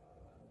chacham.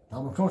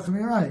 Talmud chacham,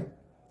 you're right.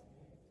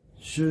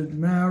 Should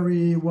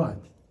marry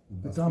what?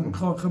 Talmud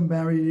chacham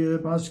marry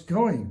Bas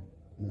Kain.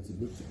 That's a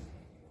good thing.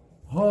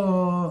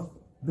 Ha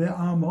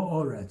be'am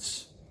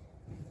ha'oretz.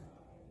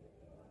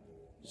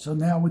 So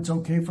now it's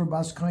okay for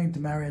Bas Kain to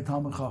marry a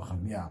Talmud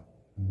chacham, yeah.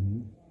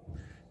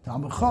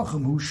 Talmud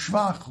chacham hu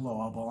shvach lo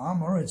aval am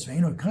ha'oretz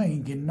ve'eno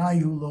kain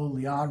genayu lo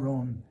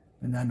li'aron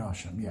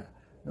v'nanosham, yeah.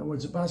 In other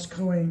words, a Bas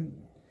Kain,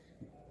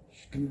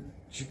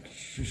 she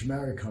should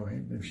marry a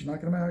Kohen. If she's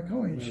not going to marry a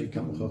Kohen, she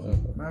can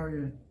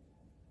marry a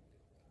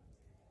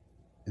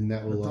And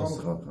that will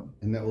also.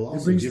 And that will also.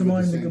 It brings to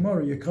mind the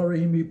Gemara.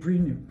 Yekarahim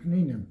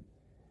pninim.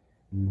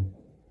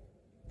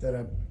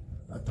 That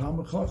a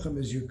Talmud Chacham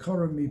is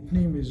Yekara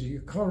mipnim, is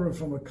Yekara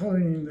from a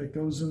Kohen that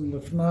goes in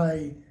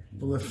lefnai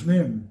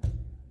v'lefnim.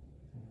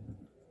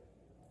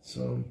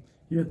 So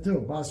here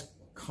too, Bas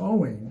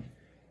Kohen,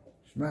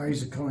 she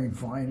marries a Kohen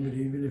fine, but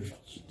even if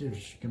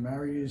she can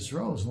marry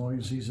Israel, as long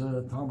as he's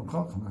a Talmud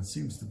Chacham, that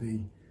seems to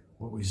be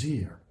what we see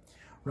here.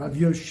 Rav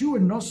Yoshua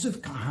Nosif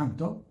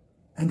Kahanta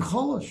and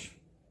Cholosh.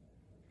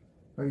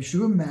 Rav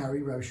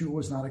Yeshua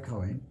was not a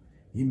Kohen.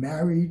 He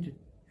married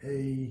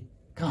a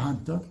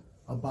Kahanta,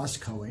 a Bas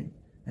Kohen,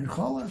 and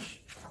Cholosh.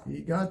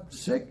 He got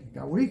sick, he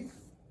got weak.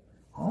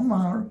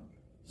 Omar,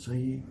 so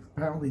he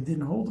apparently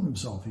didn't hold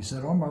himself. He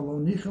said, Omar lo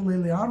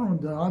nichale le'aron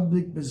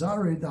da'ablik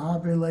bezare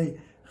da'avele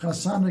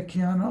chasana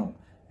kiano.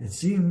 It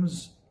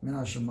seems, min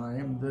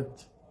hashamayim,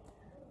 that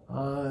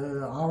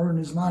Aaron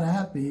is not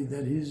happy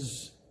that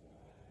his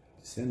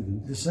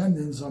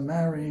descendants are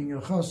marrying a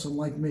chassan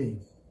like me.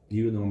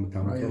 Even though I'm a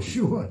Talmud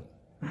Chacham.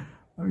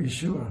 Are you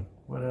sure?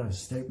 What a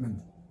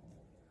statement.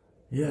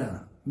 Yeah.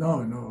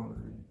 No.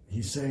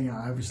 He's saying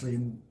I obviously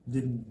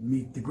didn't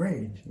meet the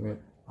grade. Right.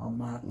 I'm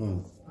not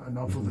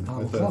enough of a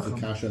Talmud Chacham. I thought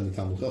the Kasha and the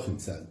Talmud Chacham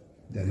said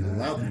that he's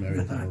allowed to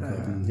marry Talmud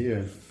Chacham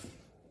here.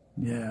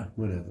 Yeah.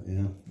 Whatever, you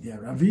know. Yeah.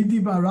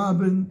 Ravidi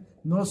Barabin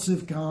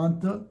Nosif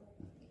Kahanta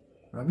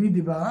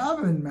Ravidi bar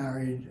Avin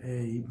married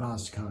a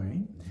Bas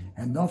Kohen,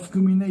 and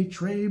Nafkumine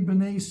Trey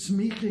B'nei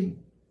Smichi,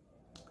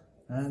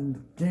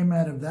 and came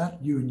out of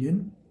that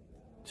union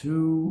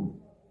to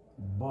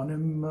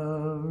Bonim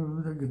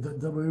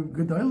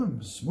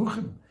Gedolim,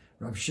 Smuchim.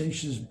 Rav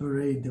Sheshes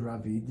Berei de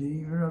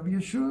Ravidi, Rav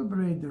Yeshua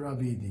Berei de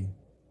Ravidi.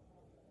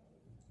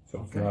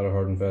 So it's not a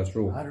hard and fast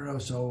rule. I don't know,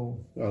 so...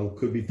 Well, it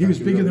could be... He was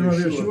bigger than Rav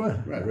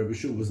Yeshua. Right, Rav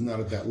Yeshua was not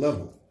at that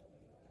level.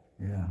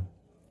 Yeah.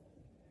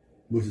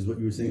 Which is what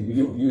you were saying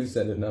before. You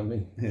said it, not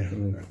me. Yeah.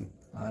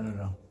 I don't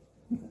know.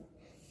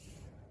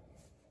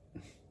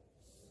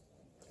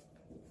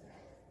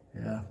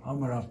 Yeah,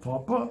 Amar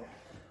Papa.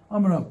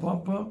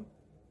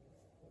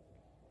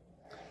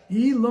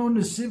 Elo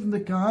Nesiv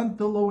Nekan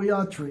Lo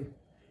Yatri.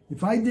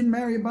 If I didn't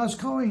marry a Bas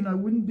Kohen, I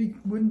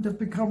wouldn't have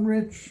become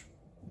rich.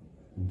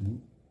 Mm-hmm.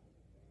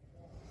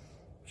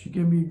 She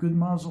gave me a good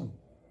mazel.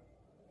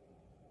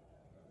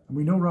 And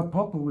we know Rav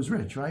Papa was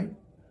rich, right?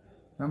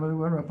 Remember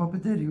what Rav Papa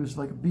did? He was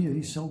like a beer.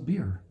 He sold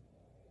beer.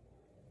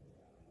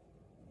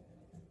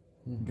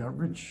 He got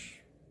rich.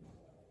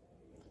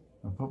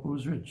 Rav Papa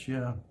was rich,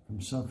 yeah.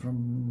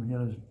 From he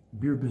had a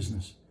beer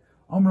business.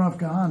 Rav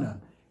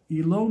Kahana.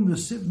 Ilon the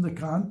Sivna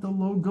Kanta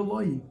Lo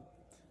Galoi.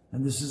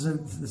 And this is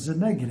a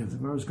negative. The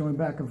Gemara is going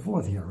back and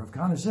forth here. Rav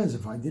Kahana says,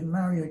 if I didn't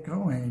marry a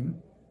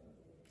Kohen,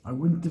 I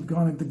wouldn't have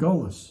gone into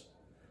Golas.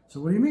 So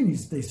what do you mean?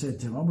 They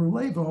said to him, Amru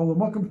Leva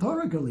Holamakam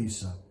Torah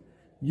Galisa.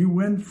 You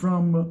went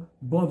from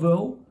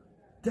Bavel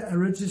to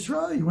Eretz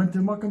Yisrael. You went to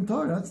Makam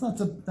Torah. That's not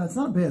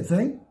a bad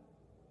thing.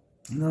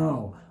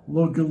 No.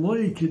 Lo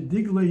Galoi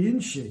Kedigle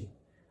Inshi.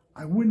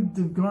 I wouldn't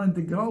have gone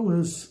to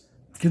Golas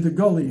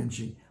Kedigoli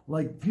Inshi.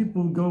 Like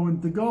people go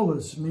into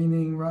Golas,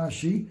 meaning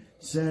Rashi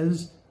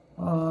says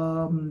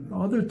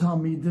other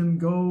Talmidim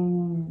go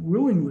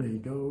willingly,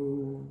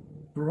 go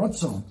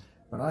Baratzon.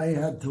 But I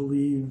had to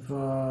leave,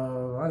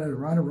 I had to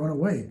run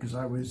away because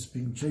I was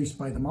being chased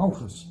by the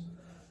Malchus.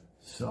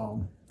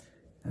 So,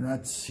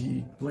 and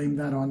he blamed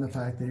that on the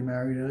fact that he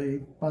married a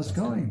Bas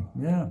Kohen.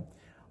 Yeah.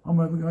 I'm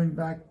going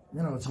back,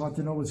 it's hard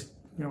to know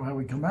how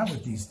we come out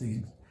with these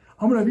things.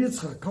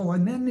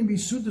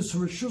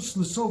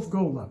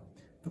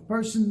 The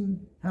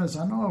person has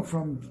Hana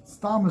from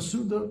Stam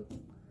Asuda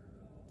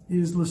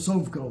is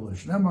Lesov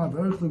Golish. Nemar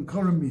V'Ochlim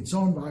Korem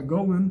Mitzon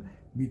V'Agolin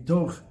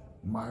Mitoch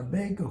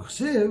Marbek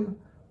Uchsiv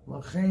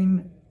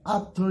Lachein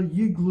Ato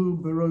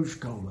Yiglu Berosh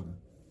Kolim.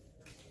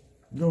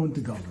 Go into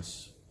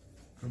Golis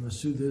from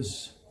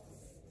Asuda's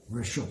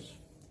Rishus.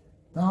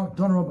 Now,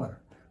 don't know about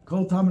it.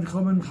 Kol Tamid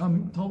Chochem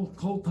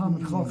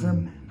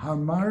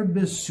Hamar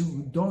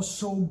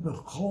Besudoso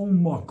Bechol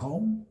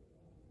Makom.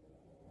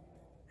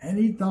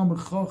 Any Talmud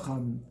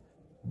Chacham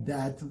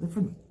that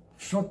different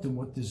shot in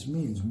what this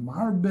means.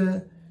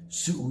 Marbe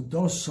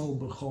suudoso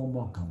b'chol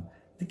makam.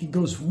 I think he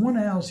goes from one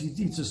house, he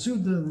eats a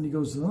suda, and then he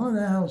goes to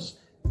another house,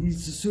 he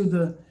eats a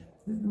suda.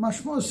 The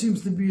mashma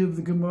seems to be of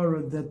the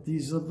Gemara that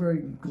he's a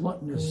very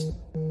gluttonous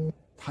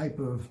type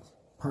of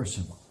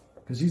person,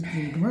 because the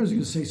Gemara is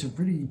going to say some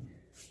pretty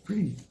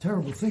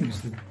terrible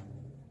things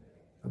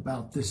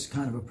about this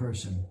kind of a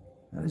person.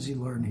 How does he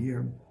learn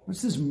here?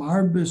 What's this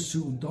marbe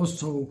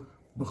suudoso?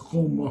 He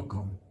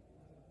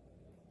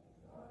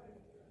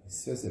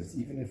says that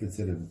even if it's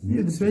at a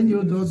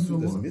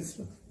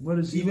mitzvah, what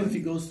is even if he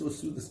goes to a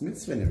Sudas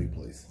mitzvah in every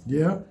place.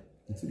 Yeah.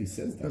 That's what he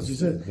says. That's what he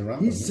said. The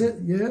Rambam, he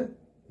said, yeah.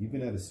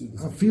 Even at a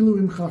Sudas Afilu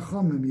im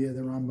chachamim, yeah, the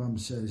Rambam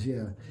says,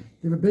 yeah.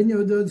 The Rabbi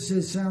Yodod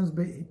says, sounds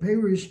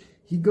Perish,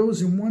 he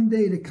goes in one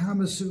day to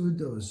Kama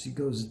Su'udos. He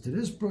goes to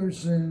this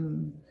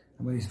person,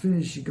 and when he's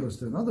finished, he goes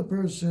to another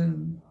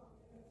person.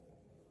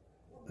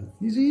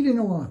 He's eating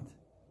a lot.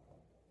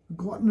 A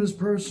gluttonous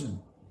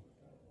person.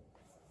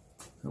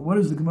 So what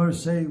does the Gemara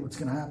say? What's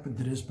going to happen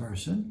to this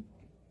person?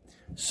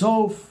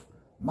 Sof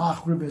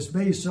machriv es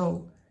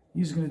beiso.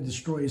 He's going to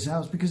destroy his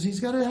house because he's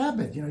got a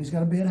habit. He's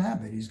got a bad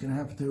habit. He's going to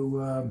have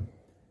to,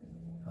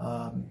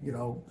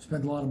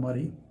 spend a lot of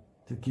money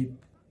to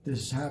keep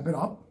this habit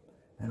up,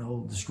 and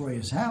he'll destroy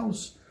his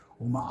house.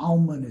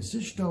 Uma'alman es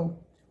ishto.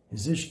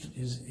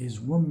 His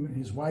woman,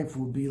 his wife,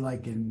 will be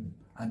like an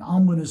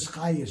almanas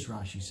chayis.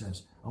 Rashi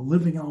says, a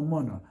living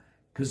almana.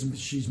 Because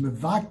she's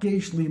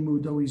mevakesh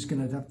limudo, he's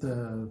going to have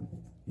to,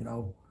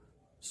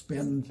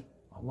 spend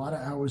a lot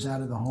of hours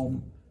out of the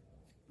home,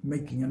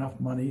 making enough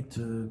money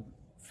to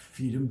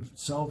feed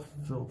himself,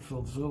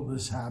 fulfill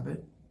this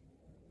habit.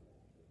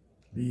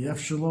 The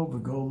Efshalo, the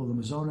goal of the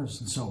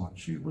Mazonas, and so on.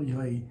 She will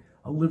be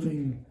a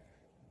living,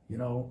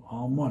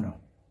 almana.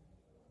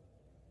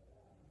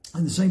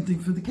 And the same thing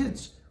for the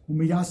kids.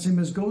 Umiyasim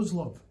as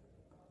Gozlov.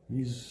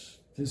 His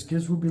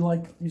kids will be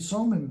like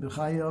Yisomim,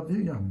 B'chaya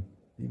Aviyam.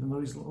 Even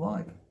though he's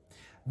alive.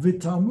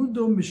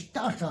 V'talmudo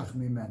mishtachach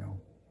mimenu.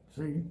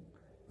 See,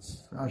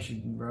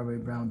 Rashi and Rabbi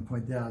Brown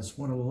pointed out, it's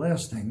one of the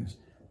last things.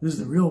 This is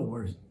the real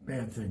worst,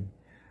 bad thing.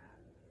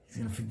 He's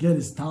going to forget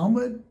his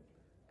Talmud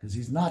because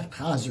he's not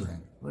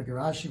chazering. Look at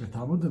Rashi,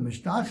 v'talmudo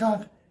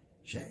mishtachach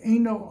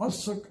she'eno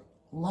osok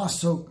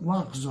lasok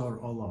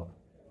lachzor olav.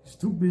 He's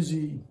too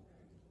busy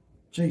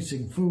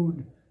chasing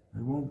food.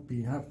 He won't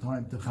have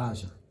time to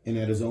chazer. and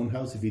at his own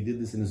house, if he did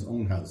this in his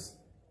own house,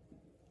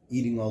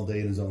 eating all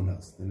day in his own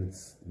house, then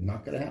it's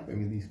not going to happen. I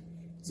mean,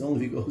 it's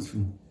only if he goes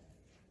from...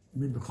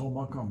 Yeah.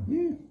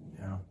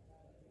 Yeah.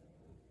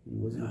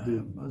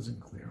 It wasn't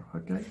clear.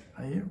 Okay,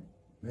 I hear.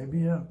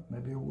 Maybe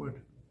it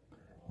would.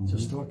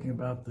 Just talking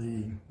about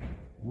the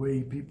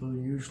way people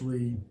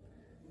usually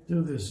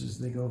do this is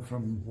they go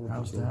from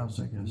house to house,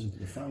 I guess.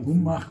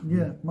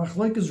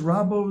 Machlekes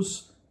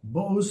Rabos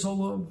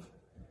Bo'osolov.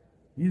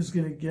 He's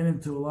going to get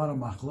into a lot of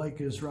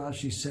machlekes.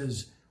 Rashi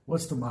says,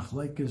 what's the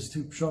machlekes?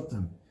 Two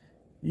pshatim.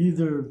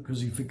 Either because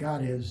he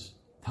forgot his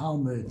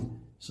Talmud,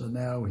 so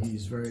now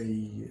he's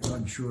very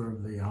unsure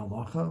of the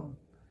halacha,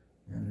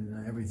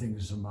 and everything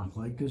is a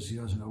machlekes. He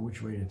doesn't know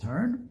which way to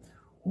turn.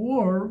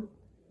 Or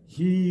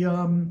he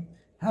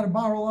had to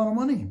borrow a lot of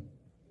money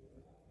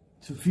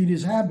to feed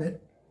his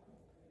habit,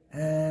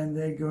 and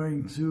they're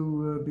going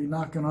to be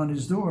knocking on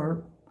his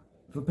door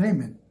for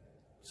payment.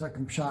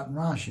 Second pshat in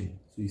Rashi.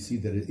 So you see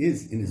that it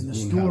is in his own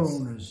store house.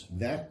 Owners.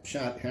 That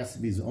pshat has to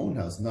be his own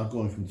house, not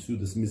going from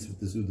Sudas Mitzvah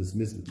to Sudas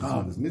Mitzvah to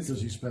Sudas Mitzvah.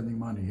 Because he's spending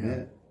money,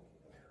 yeah.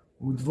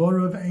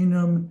 Udvorav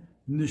einam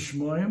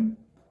nishmoyim.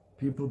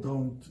 People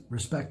don't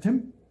respect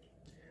him.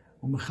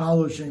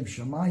 Umechalo shem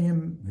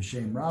shamayim,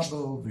 v'shem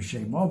rabo,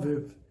 v'shem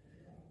oviv.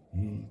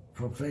 He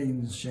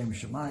profanes Shem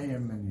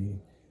Shemayim, and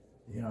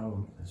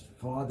his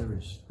father,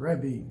 his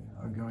Rabbi,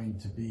 are going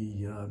to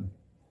be,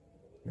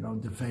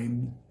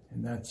 defamed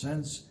in that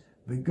sense.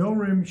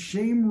 V'gorim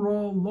Shem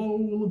Ra Lo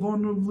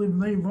Levonov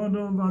Livnei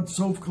Vonov Ad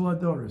Sof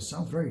Koladoris.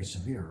 Sounds very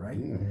severe, right?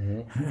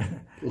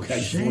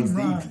 Shem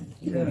Ra.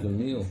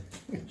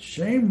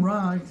 Shem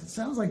Ra. It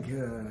sounds like he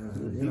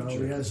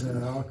has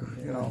an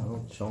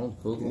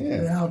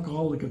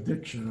alcoholic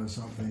addiction or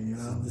something,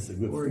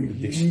 or he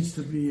needs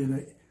to be in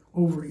a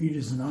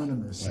Overeaters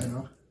Anonymous,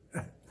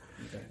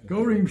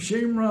 Gorim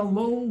Shemra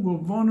Lo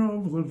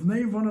Levonov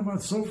Livnei Vonov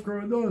At Sof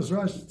Karados.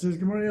 Rashi says,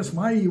 Gemara asks,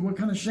 Mai, what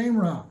kind of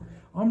Shemra?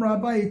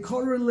 Rabbi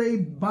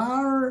Korele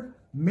Bar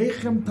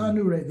Mechem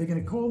Tanure. They're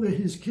going to call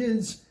his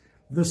kids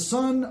the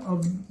son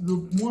of the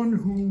one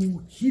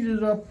who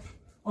heated up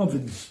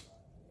ovens.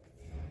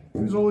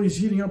 He was always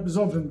heating up his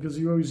oven because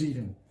he was always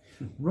eating.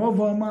 Rav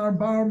Amar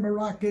Bar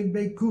Merake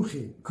Be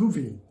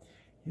Kuvi.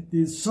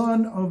 The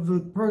son of the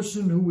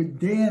person who would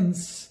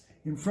dance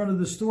in front of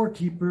the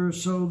storekeeper,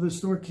 so the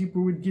storekeeper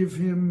would give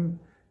him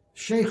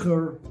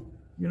shecher,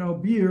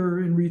 beer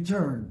in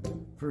return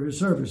for his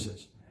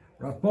services.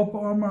 Rav Papa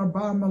Amar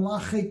Bar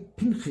Malachek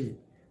Pinchi,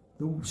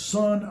 the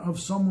son of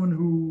someone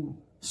who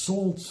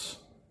salts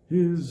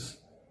his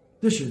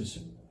dishes.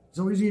 He's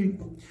always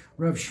eating.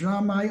 Rav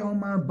Shramai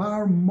Amar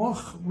Bar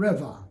Moch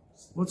Reva.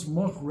 What's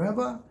Moch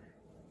Reva?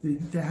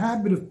 The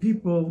habit of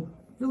people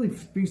really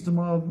speaks to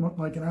them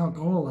like an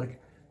alcoholic.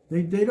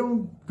 They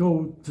don't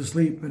go to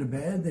sleep in a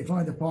bed. They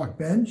find a park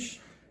bench,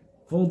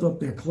 fold up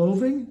their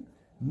clothing.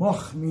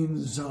 Moch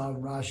means,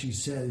 Rashi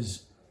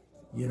says,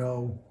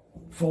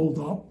 fold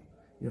up.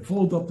 You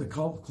fold up the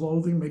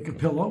clothing, make a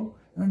pillow,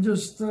 and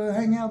just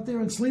hang out there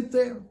and sleep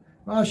there.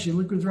 Rashi,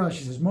 look what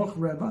Rashi says. Moch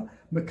Reva,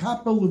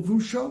 Mekapel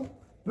Levusho,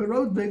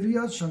 Berod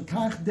Beviot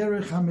Shankach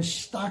Derech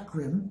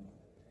HaMishtakrim,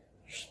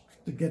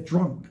 to get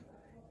drunk.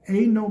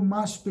 Eino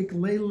Maspik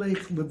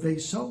Lelech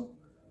Leveso,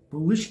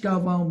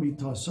 Belishkaval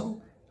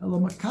Mitoso,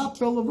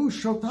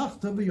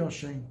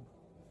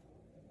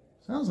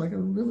 Sounds like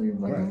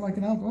like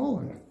an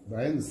alcoholic. But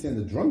I understand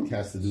the drunk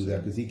has to do that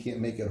because he can't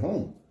make it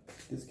home.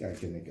 This guy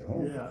can make it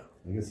home. Yeah.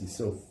 I guess he's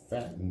so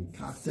fat and...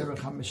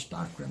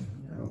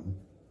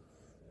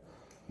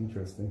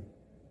 Interesting.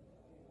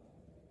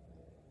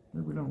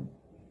 Maybe we don't.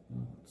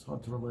 It's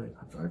hard to relate.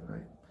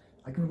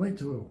 I can relate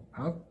to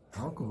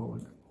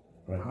alcoholism.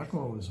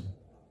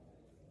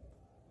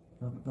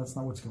 That's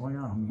not what's going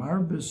on.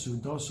 Marbis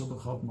Sudoso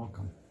B'chov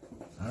Mokam.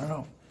 I don't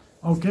know.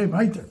 Okay,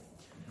 weiter.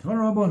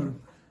 Torah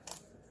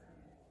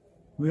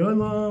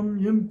Le'olam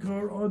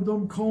yimkar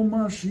adam kol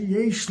ma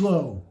sheyesh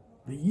lo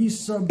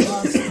v'yisa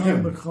bas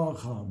tam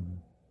b'chacham.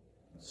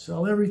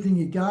 Sell everything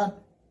you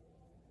got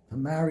to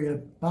marry a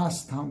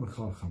bas tam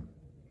b'chacham.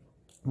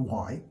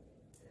 Why?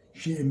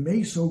 She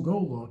may so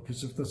gola,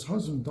 because if this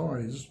husband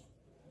dies,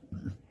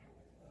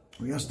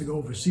 he has to go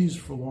overseas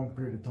for a long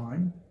period of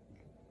time.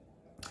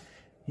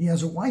 He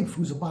has a wife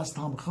who's a bas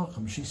tam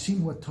b'chacham. She's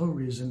seen what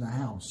Torah is in the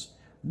house.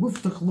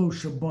 Muftach lo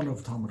shabon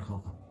of Talmud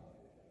Chacham.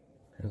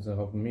 How does that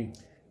help me?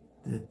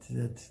 That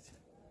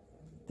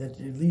at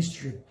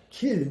least your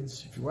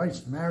kids, if your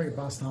wife's married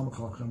Bas Talmud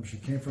Chacham, she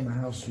came from a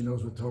house, she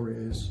knows what Torah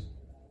is.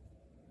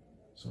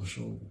 So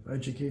she'll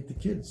educate the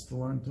kids to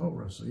learn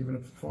Torah. So even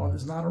if the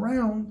father's not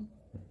around,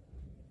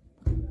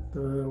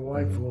 the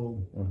wife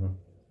will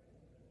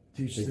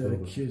teach the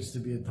kids to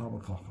be a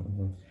Talmud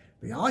Chacham.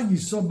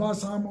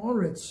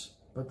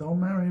 But don't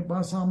marry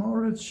Bas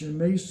Hamoritz. She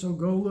may so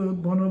go to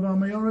Bonov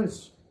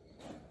Amoritz.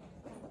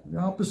 The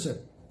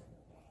opposite.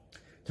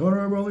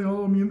 Torah Roli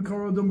Olam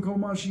Yimkar Odom Kol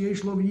Ma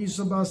Sheyesh Lo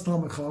V'Yisa Bas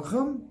Talmid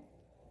Chacham.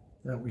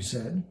 That we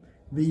said.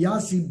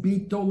 V'Yasi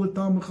Bito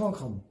LeTalmid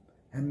Chacham,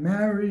 and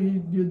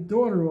marry your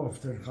daughter off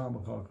to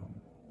Talmid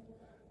Chacham.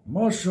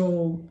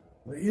 Moshel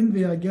In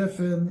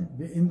ve'agefen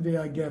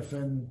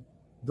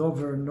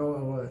dover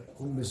no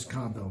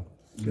umiskado.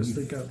 Because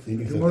the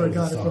Gemara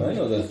got it from I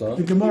know that song.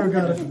 the Gemara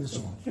got it from the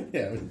song.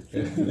 Yeah.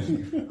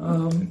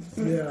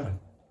 Yeah.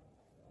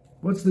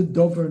 What's the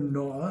dover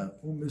no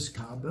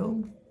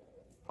umiskabel?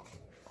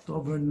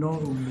 Dover no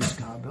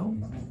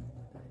umiskabel.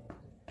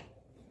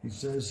 He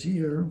says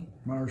here,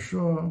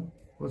 Marsha,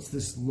 what's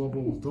this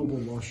double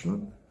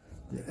lashon?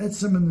 The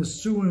etzem and the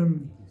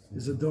suim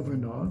is a dover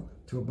no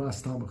to a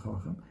bas talmid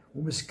chacham.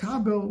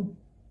 Umiskabel,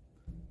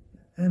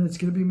 and it's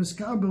going to be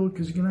miskabel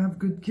because you're going to have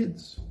good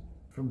kids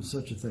from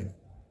such a thing,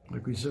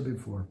 like we said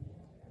before.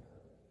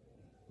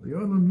 And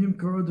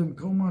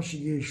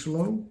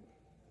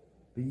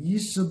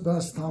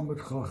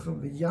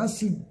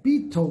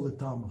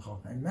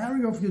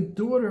marry off your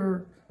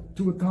daughter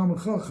to a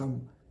talmid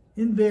chacham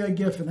in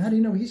ve'agefen. How do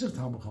you know he's a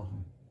talmid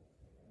chacham?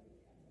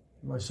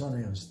 My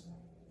son asked.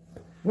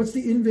 What's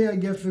the in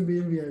ve'agefen?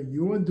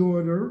 Your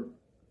daughter.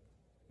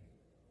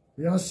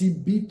 Yasi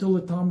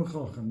bitol talmid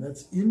chacham.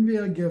 That's in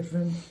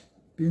ve'agefen.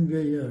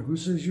 Who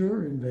says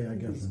you're in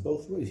ve'agefen? It's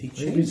both ways. He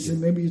changed it.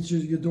 Maybe it's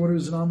your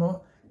daughter's an Amor.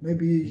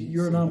 Maybe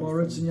you're an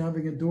Amoritz and you're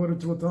having a daughter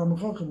to a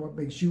talmid chacham. What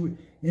makes you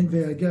in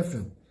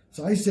ve'agefen?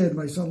 So I said,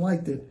 my son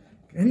liked it.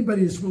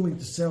 Anybody is willing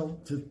to sell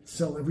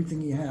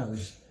everything he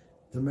has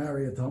to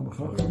marry a talmid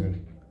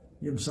chacham,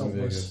 he himself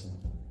must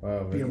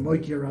be a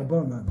moiki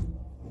rabbanan.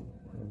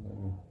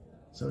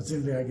 So it's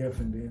in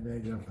ve'agefen, be in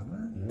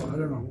ve'agefen. I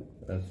don't know.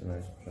 That's a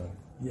nice shot.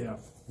 Yeah.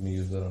 Let me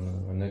use that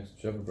on my next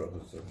Shepherd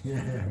Brothers. So.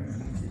 Yeah.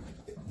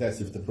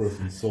 That's if the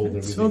person sold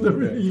everything. Sold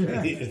everything,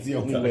 yeah. It's the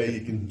only way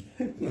you can.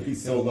 He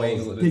sold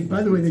all.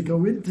 By the way, they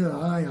go into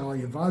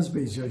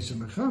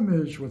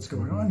what's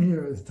going on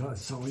here? It's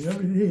selling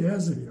everything he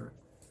has it here.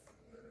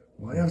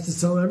 Why you have to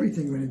sell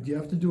everything when you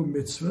have to do a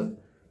mitzvah?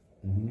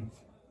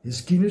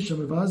 His kinish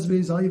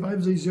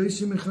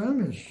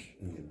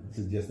This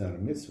is just not a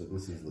mitzvah.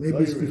 This is maybe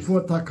it's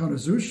before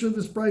Takanazusha,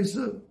 this price.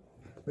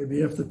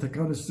 Maybe after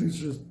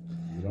Takanazusha.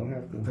 You don't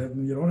have to.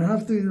 You don't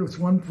have to. It's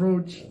one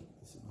approach.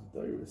 This is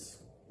virus.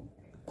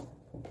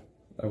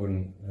 I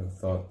wouldn't have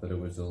thought that it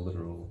was a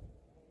literal.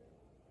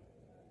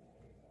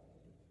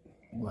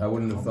 I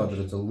wouldn't have thought that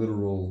it's a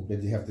literal.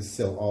 But you have to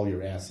sell all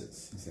your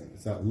assets. He's saying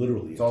it's not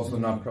literally. It's also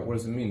not. What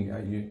does it mean?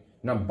 You're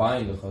not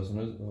buying the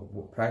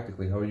chazan.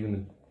 Practically, how are you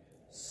going to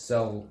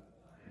sell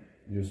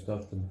your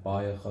stuff to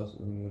buy a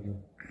chazan?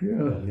 Yeah.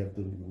 You have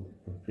to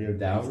prepare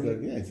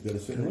dowry. It's got to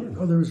sit and learn.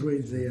 Oh, there's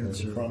ways they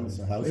answer.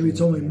 Maybe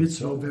it's only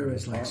mitzvah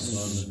various like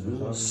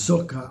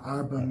sukkah,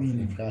 arba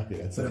meaning. But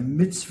a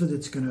mitzvah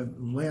that's going to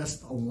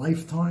last a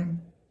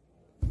lifetime,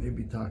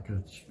 maybe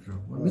taka.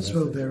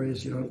 Mitzvah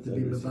various, you don't have to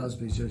be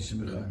mevazbez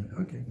yosim.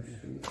 Okay.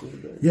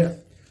 Yeah.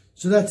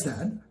 So that's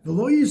that.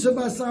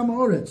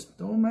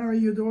 Don't marry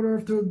your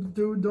daughter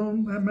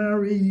don't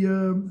marry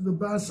the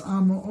bas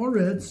am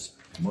oretz.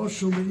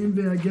 Moshel in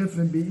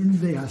ve'agefen be in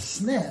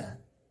ve'asneh.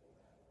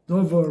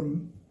 Dover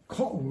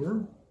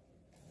kour,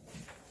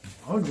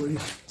 ugly,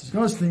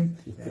 disgusting.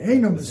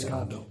 Ain't no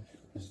miskabel.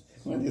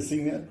 Why do you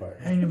sing that part?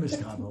 Ain't no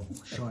miskabel.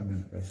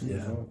 Shimon.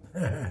 Yeah.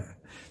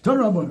 Turn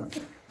Rabbanon.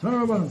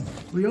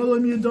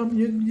 V'yolam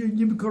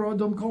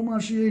yibkarodom kol ma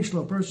sheyesh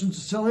lo. Person to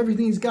sell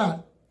everything he's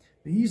got.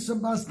 V'yisa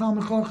bas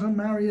talmid chacham,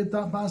 marry a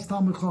bas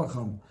talmid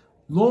chacham.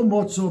 Lo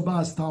motzo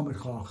bas talmid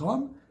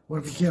chacham.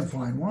 What if you can't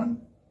find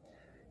one?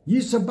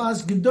 Yisa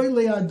bas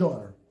gedolei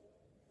ador.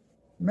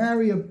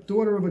 Marry a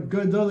daughter of a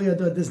gedolei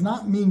ador does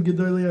not mean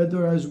gedolei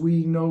ador as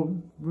we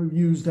know, we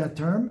use that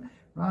term.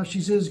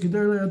 She says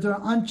gedolei ador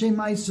anche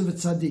ma'asav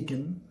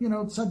tzadikim. You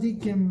know,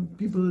 tzadikim,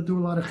 people that do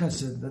a lot of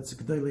chesed. That's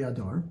gedolei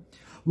ador.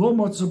 Lo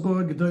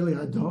motzabo gedolei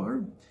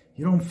ador.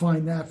 You don't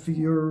find that for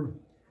your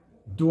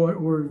daughter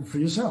or for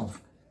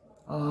yourself.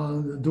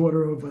 The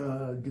daughter of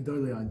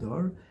gedolei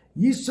ador.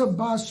 Yisa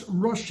bas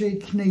roshe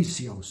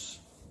knesios.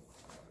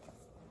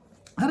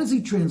 How does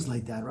he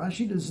translate that?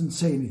 Rashi doesn't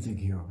say anything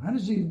here. How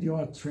does the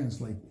art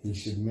translate this?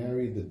 He should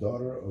marry the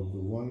daughter of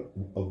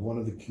one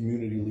of the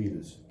community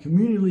leaders.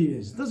 Community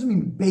leaders. It doesn't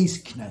mean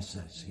base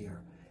knesses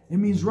here. It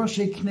means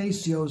Roshei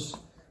Knesios,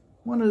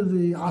 one of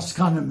the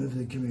askanim of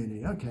the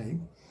community. Okay.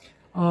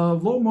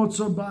 Lo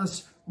motzo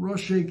bas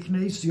Roshei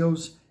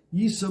Knesios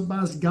Yisa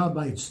bas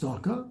Gabait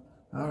Stoka.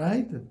 All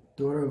right, the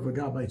daughter of a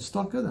Gabait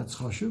Stoka. That's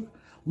chashuv.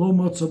 Lo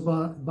motzo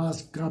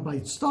bas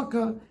Gabait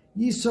Stoka.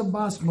 Yisa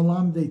bas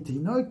malam de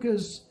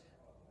tinokas,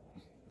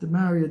 to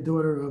marry a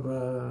daughter of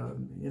a,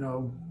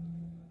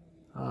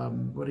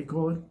 what do you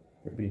call it?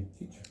 Rabbi,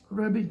 teacher.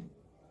 Rabbi,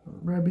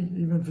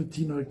 even for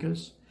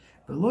tinokas.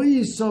 V'lo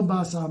yisa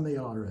bas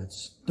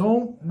ameyaretz.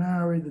 Don't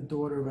marry the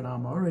daughter of an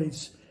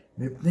amoretz.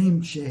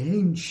 Mipneim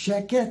shehein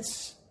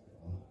sheketz.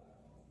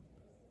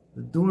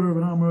 The daughter of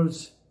an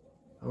amoretz,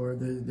 or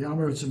the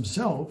amoretz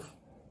himself,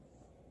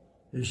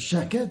 is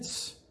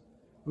sheketz.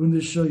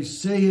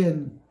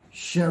 Undeshoisein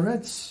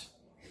sheretz,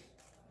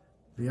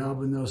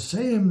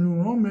 v'yavanoseim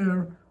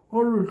nu-omer,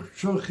 oruch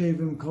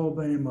shochevim kol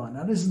be'eman.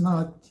 Now this is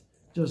not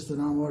just an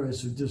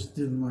Amoris who just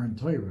didn't learn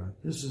Torah.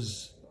 This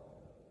is,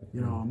 a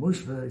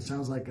mushva. It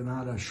sounds like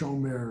not a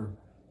shomer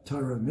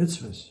Torah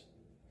mitzvahs.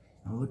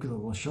 Now look at the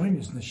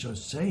Lashonis,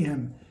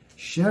 Neshoseim,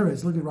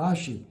 Sheretz, look at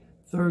Rashi,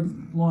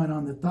 third line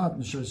on the top,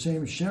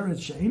 Neshoseim,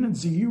 Sheretz, She'enan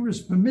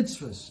Zehiris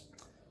b'mitzvahs.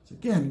 So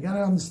again, you got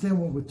to understand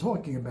what we're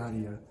talking about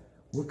here,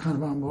 what kind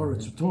of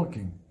Amoritz we're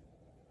talking.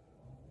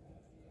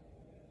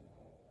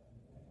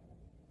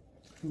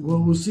 Well,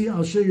 we'll see,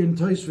 I'll show you in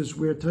Tosfos,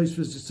 where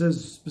Tosfos it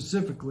says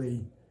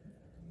specifically,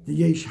 the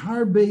Yesh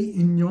Harbe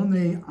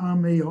Inyone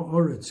Amei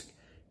Ha'oretz,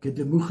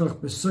 Kedemuchach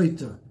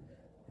B'Soita.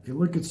 If you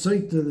look at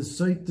Saita, the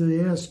Saita, they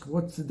ask,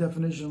 what's the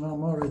definition of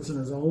Amoritz? And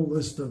there's a whole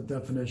list of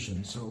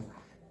definitions. So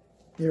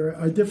there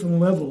are different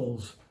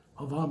levels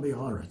of Amei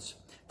Ha'oretz.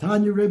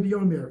 Tanya Rebbe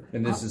Omer.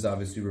 And this is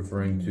obviously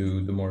referring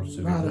to the more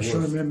severe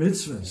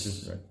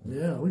mitzvahs. Right.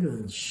 Yeah, look at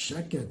the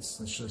shekets.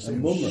 It's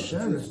like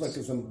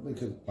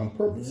on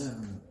purpose.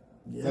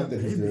 Yeah, not that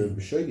he's a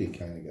b'shoigeg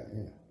kind of guy.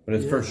 Yeah. But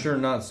it's for sure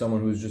not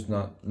someone who's just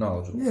not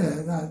knowledgeable.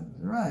 Yeah, not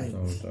right.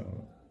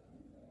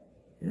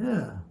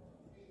 Yeah.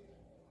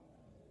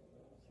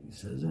 He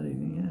says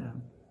anything, yeah.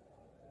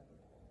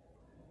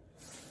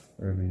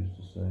 Rabbi used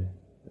to say,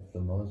 if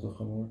the ma is a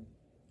chamor,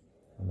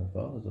 and the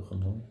ba is a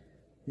chamor.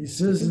 He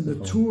says in the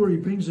tour, he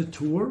brings a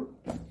tour,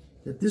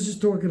 that this is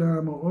talking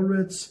about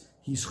Amoritz,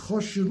 he's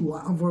choshud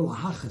la'avar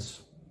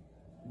lahachas.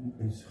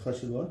 He's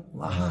choshud what?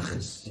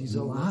 Lahachas. He's a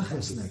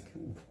lahachasnik.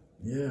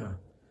 Yeah.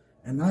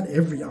 And not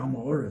every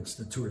Amoritz,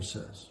 the tour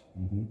says.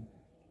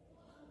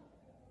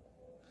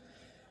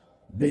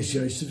 Beis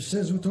Yosef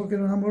says we're talking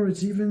about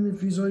Amoritz even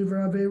if he's over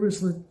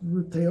Averis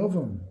with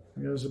Teovim.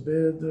 He has a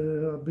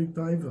big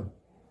diver.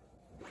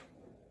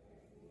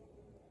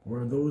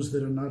 Or those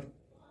that are not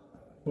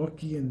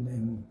bucky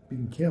and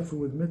being careful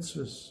with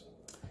mitzvahs.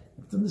 You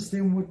have to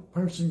understand what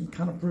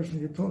kind of person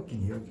you're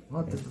talking here.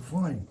 Hard to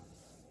define.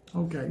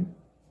 Okay.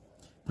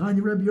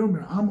 Tanya Rebbe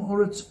Yomer,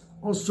 Amoritz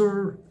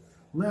osur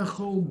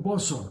lechol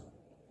bosar.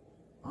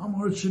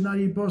 Amoritz should not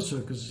eat bosar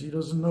because he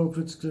doesn't know if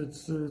it's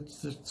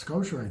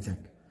kosher, I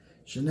think.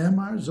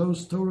 Shenemar,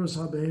 Zos Torahs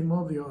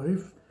HaBehema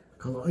V'Yoif,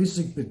 Kol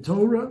Isik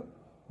B'Torah,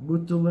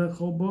 Muta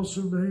Lechol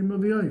Bosar Behema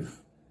V'Yoif.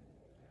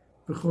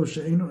 V'chol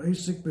She'eno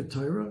Isik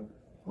B'Torah,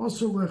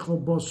 also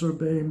Lechol Bosar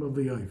Behema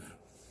V'Yoif.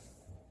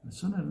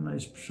 It's not a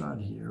nice shot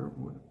here.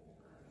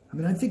 I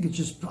mean, I think it's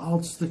just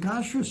Alts the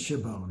Kashrus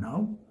Shabo,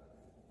 no?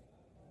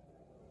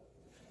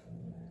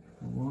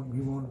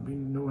 We won't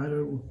know how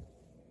to...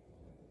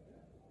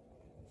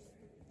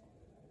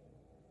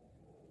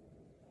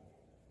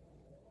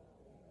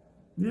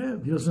 Yeah,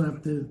 he doesn't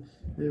have to.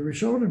 The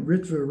Rishonim,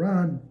 Ritva,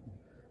 Iran,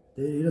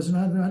 he doesn't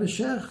have to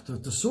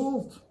shecht, to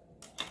salt.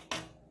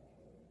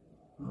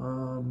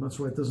 That's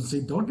why it doesn't say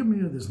dogim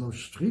here. There's no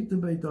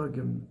shtrita by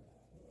dogim.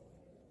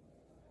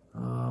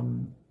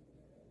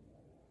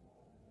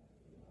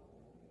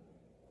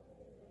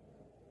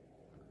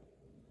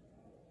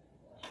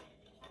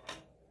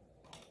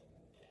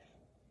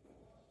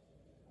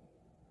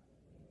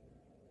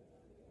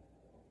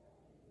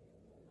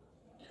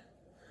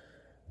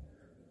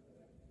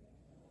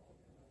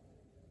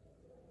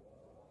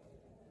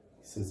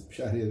 Says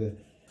pshat here.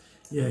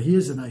 Yeah,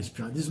 here's a nice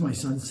pshat. This is my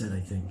son said, I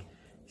think.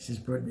 He says,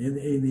 in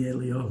the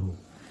Eliyahu,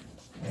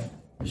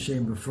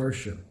 Hashem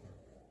B'Fersha,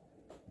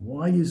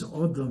 why is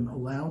Adam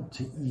allowed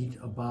to eat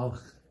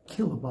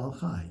kill a Baal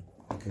Chai?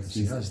 Because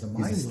he has the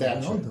mind of an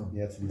Adam.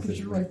 Because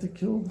you're right to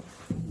kill.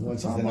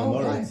 Once he's an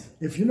Amoritz.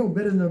 If you know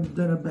better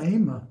than a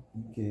Behema,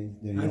 okay,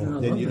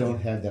 then you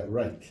don't have that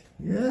right.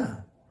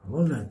 Yeah, I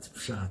love that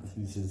pshat.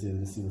 He says,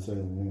 this is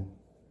the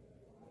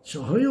what's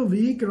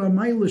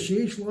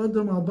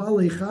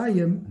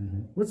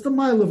the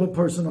mile of a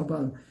person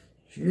about?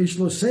 And he's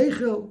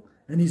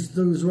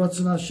doing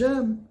Ratzon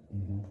Hashem,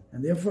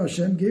 and therefore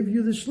Hashem gave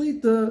you the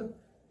shlita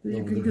that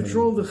you can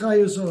control the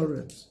Chayos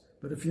Oretz.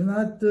 But if you're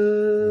not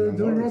doing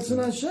Ratzon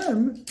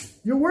Hashem,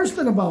 you're worse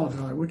than a Baal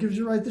Chai. What gives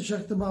you right to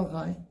shech the Baal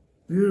Chai?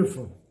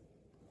 Beautiful.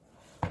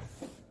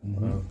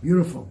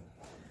 Beautiful.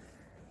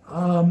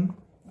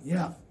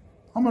 Yeah.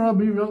 Amar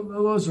Rabbi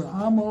Elazar,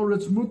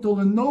 Amoritz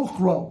mutal and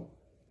nochro.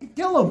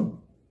 Kill him.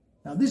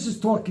 Now this is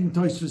talking,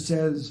 Tosfos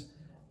says,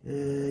 a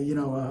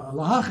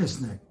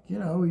lahachasnik.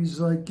 He's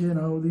like,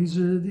 these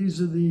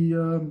are the,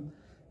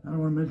 I don't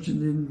want to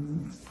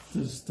mention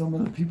some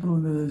of the people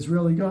in the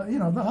Israeli, the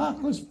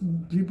hachlas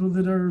people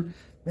that are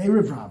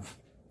Erev.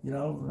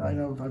 I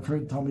know I've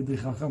heard Talmidei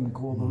Chacham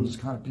call those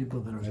kind of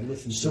people that are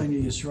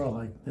Shani Yisrael,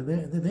 like they're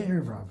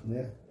Erev.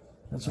 Yeah.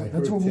 That's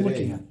what we're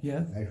looking at.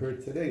 Yeah. I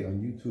heard today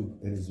on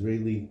YouTube an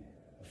Israeli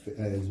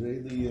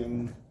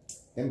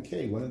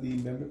MK, one of the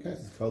member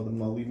classes, called the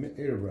Mali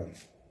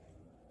Erev.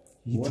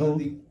 He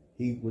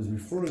was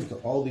referring to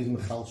all these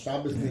Michal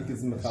Shabbos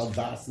Nikas, Michal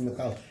Das,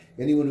 Michal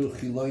anyone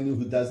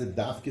who does it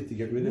dafke to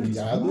get rid of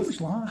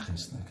Yadus.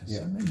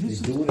 Yeah,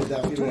 he's doing it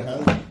down here.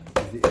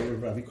 The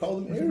Erev. He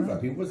called him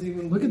Erev. He wasn't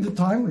even. Look at the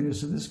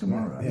timeliness of this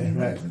Gemara. Yeah,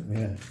 right.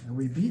 Yeah. And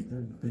we beat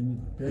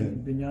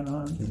Binyan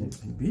Han.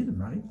 He beat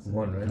him, right?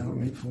 One, right? Now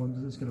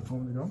he's going to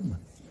form the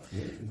government.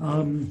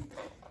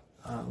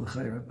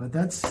 But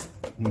that's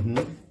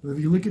if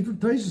you look at the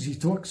places, he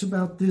talks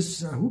about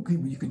this.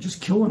 You could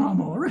just kill an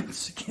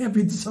Amoritz. It can't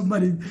be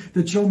somebody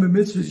that Shomim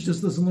mitzvahs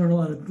just doesn't learn a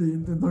lot of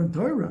learn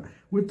Torah.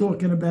 We're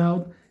talking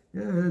about the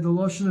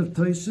lashon of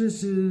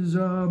Taisus is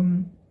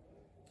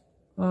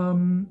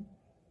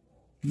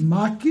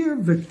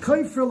makir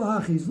v'koifer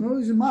lachis. No,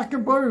 he's a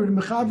makir bar and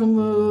mechaven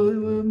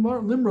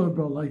limrod,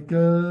 bro, like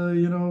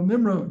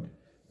Nimrod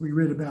we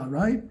read about,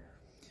 right?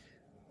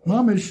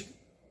 Mamish.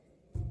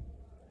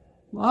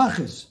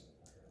 Lachis,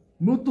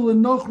 mutal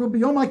and nochru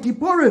b'yom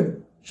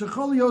ha'kippurim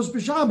shechol yos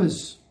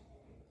b'Shabbos.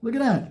 Look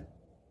at that.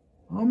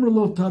 Amr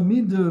lo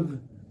tamidav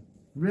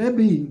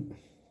Rabbi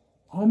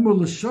Amr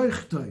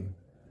l'shoichtoi.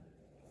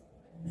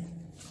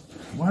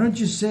 Why did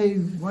you say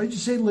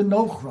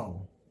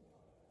lenochro?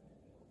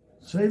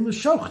 Say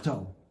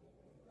l'shochto.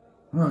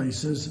 Oh, he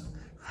says,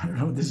 I don't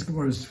know. This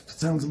Gemara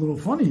sounds a little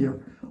funny here.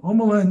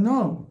 Amr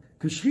no,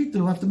 because shchita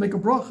will have to make a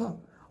bracha.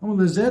 Not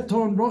that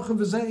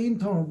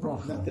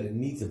it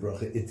needs a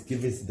bracha, it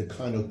gives the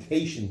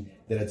connotation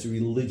that it's a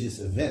religious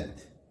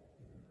event.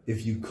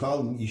 If you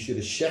come, you should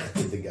have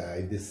shechted the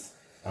guy, this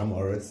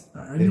Amoritz.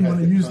 I didn't want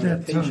to use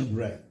that term.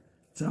 Right.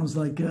 Sounds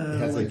like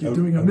you're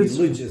doing a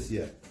mitzvah. Religious,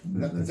 yeah.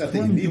 That's not that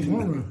you need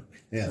to.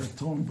 Yeah.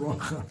 Ton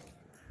bracha. What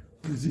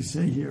does he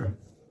say here?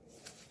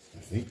 I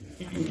think.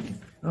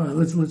 All right,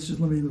 let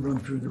me run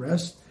through the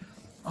rest.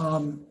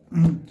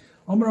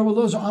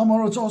 Amoritz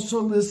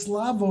also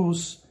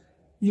lislavos.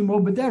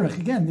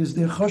 Again, there's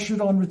the chashud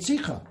on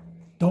Ritzicha.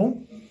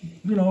 Don't,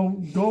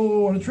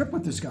 go on a trip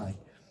with this guy.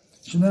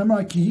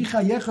 Why?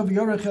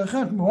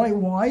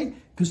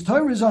 Because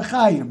Torah is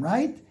Achayim,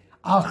 right?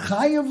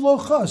 Achayev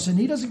lochos, and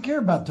he doesn't care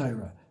about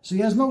Torah. So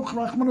he has no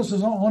Rachmanos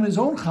on his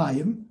own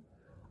Chayim.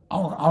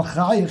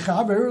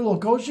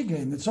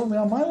 It's certainly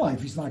on my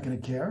life he's not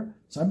going to care.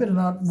 So I better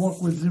not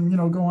walk with him,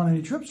 go on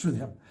any trips with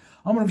him.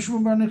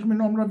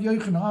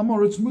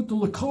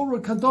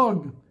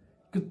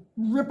 Could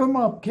rip him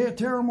up,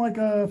 tear him like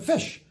a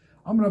fish.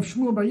 I'm going to have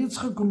Shmuel bar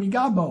Yitzchak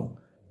umigabo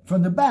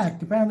from the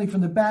back. Apparently,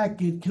 from the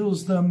back, it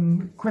kills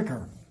them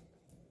quicker.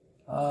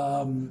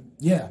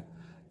 Tanya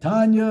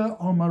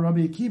Omar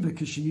Rabbi Akiva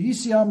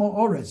Kishiyisi Amo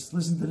Oretz.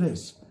 Listen to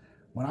this.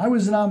 When I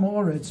was in Amo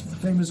Oretz, the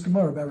famous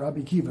Gemara about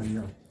Rabbi Akiva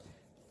here.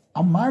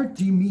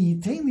 Amarti mi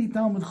teini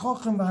Talmud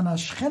Chacham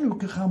v'anashchenu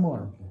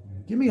kechamor.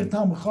 Give me a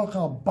Talmud Chacham,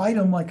 I'll bite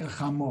him like a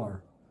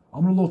chamor.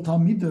 Amar lo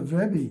Talmida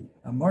Rebbe.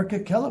 A marka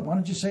kelef. Why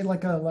don't you say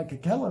like a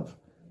kelef?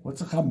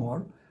 What's a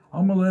chamor?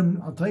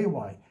 I'll tell you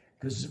why.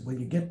 Because when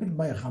you get bitten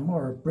by a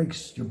chamor, it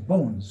breaks your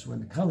bones. When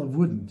the kelef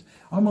wouldn't.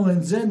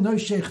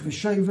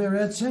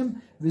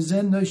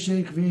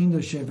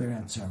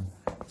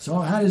 So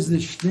how does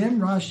this stem?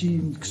 Rashi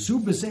in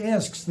Ksubas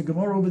asks. The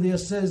Gemara over there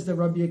says that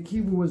Rabbi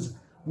Akiva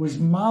was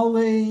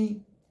male,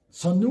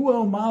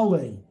 sanua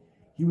male.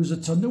 He was a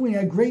tzanua. He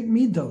had great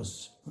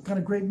midos. What kind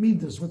of great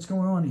midos? What's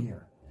going on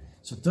here?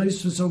 So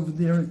Tosfos over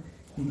there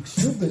in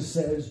Ksubas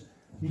says,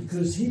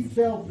 because he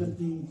felt that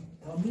the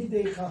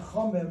Talmidei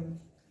Chachamim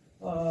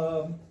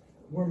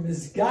were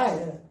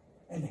misgaya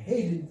and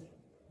hated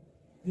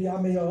the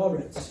Amei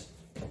Haaretz.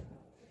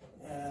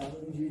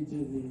 Let me read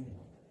you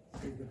so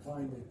you can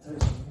find the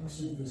text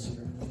in Ksubas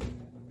here.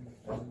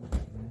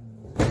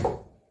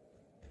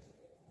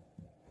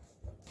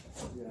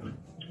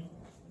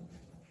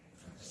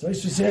 So I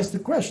just asked the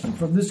question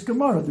from this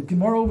Gemara. The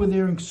Gemara over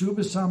there in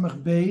Ksubas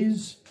Samach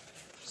Beis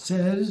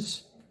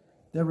says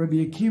that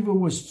Rabbi Akiva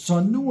was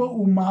Tzanua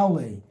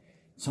Umale.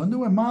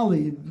 Tzanua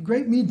Umale,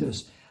 great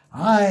midas.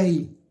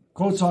 I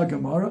quotes our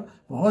Gemara,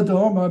 then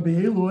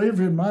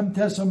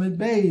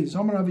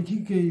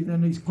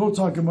he quotes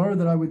our Gemara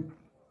that I would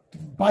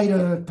bite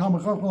a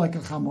Talmud Chacham like a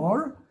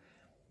chamor.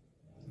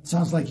 It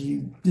sounds like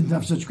he didn't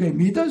have such great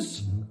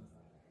midas.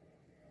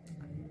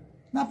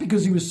 Not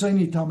because he was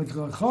saying Talmud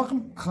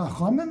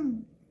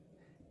Chachamim,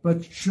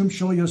 but Shum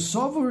Shal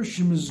Yosavar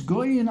Shum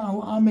Izgoyin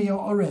Al Amei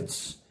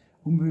Haaretz.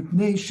 They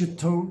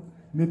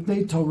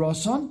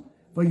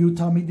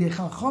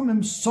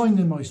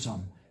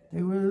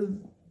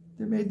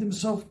made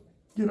themselves,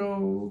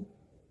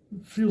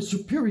 feel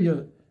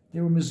superior.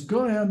 They were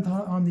misgoyim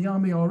on the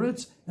Amei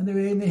Haaretz, and they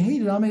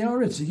hated Amei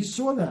Haaretz. He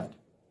saw that.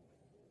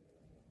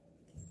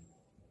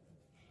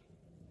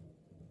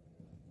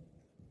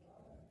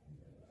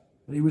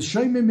 But he was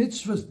Shomei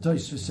Mitzvahs,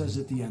 Tosfos says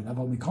at the end.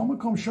 Rabbi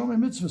Shomei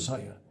Mitzvahs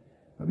haya.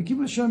 Rabbi Akiva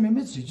was Shomei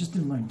Mitzvahs. He just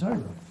didn't learn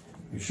Torah.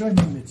 He was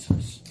Shomei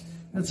Mitzvahs.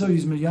 That's how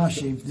he's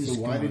Meyashiv. So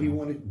why did he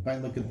want to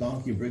bite like a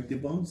donkey and break their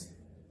bones?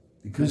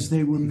 Because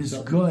they were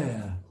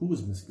misgoya. Who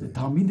was misgoya? The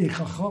Talmidei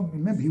Chacham.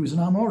 Remember, he was an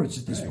Amoritz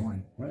at this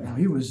point. Right. Now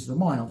he was the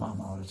mild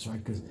Amoritz,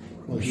 right? Because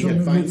he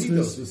had fine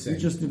mitzvahs. He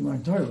just didn't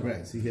learn Torah.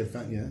 Right. So he had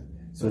fine. Yeah.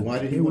 So why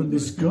did he? They were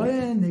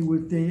misgoya, and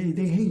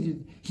they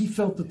hated. He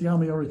felt that the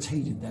Amoritz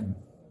hated them.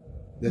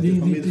 That the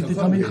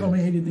Talmidei Chacham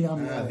hated the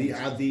Amoritz. The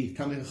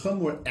Talmidei Chacham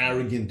were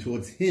arrogant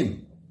towards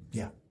him.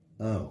 Yeah.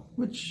 Oh.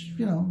 Which,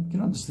 you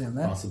can understand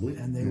that. Possibly.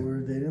 And they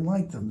didn't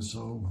like them,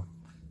 so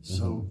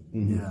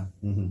yeah.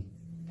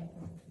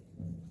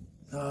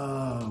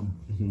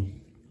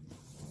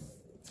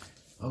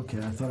 Okay,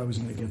 I thought I was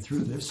going to get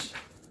through this,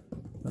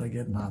 but I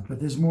get not. But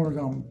there's more.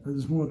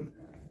 There's more.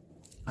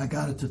 I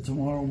got it to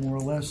tomorrow, more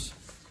or less.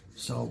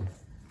 So,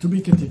 to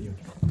be continued.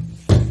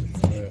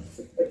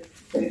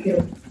 Thank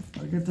you.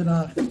 I get to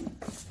that.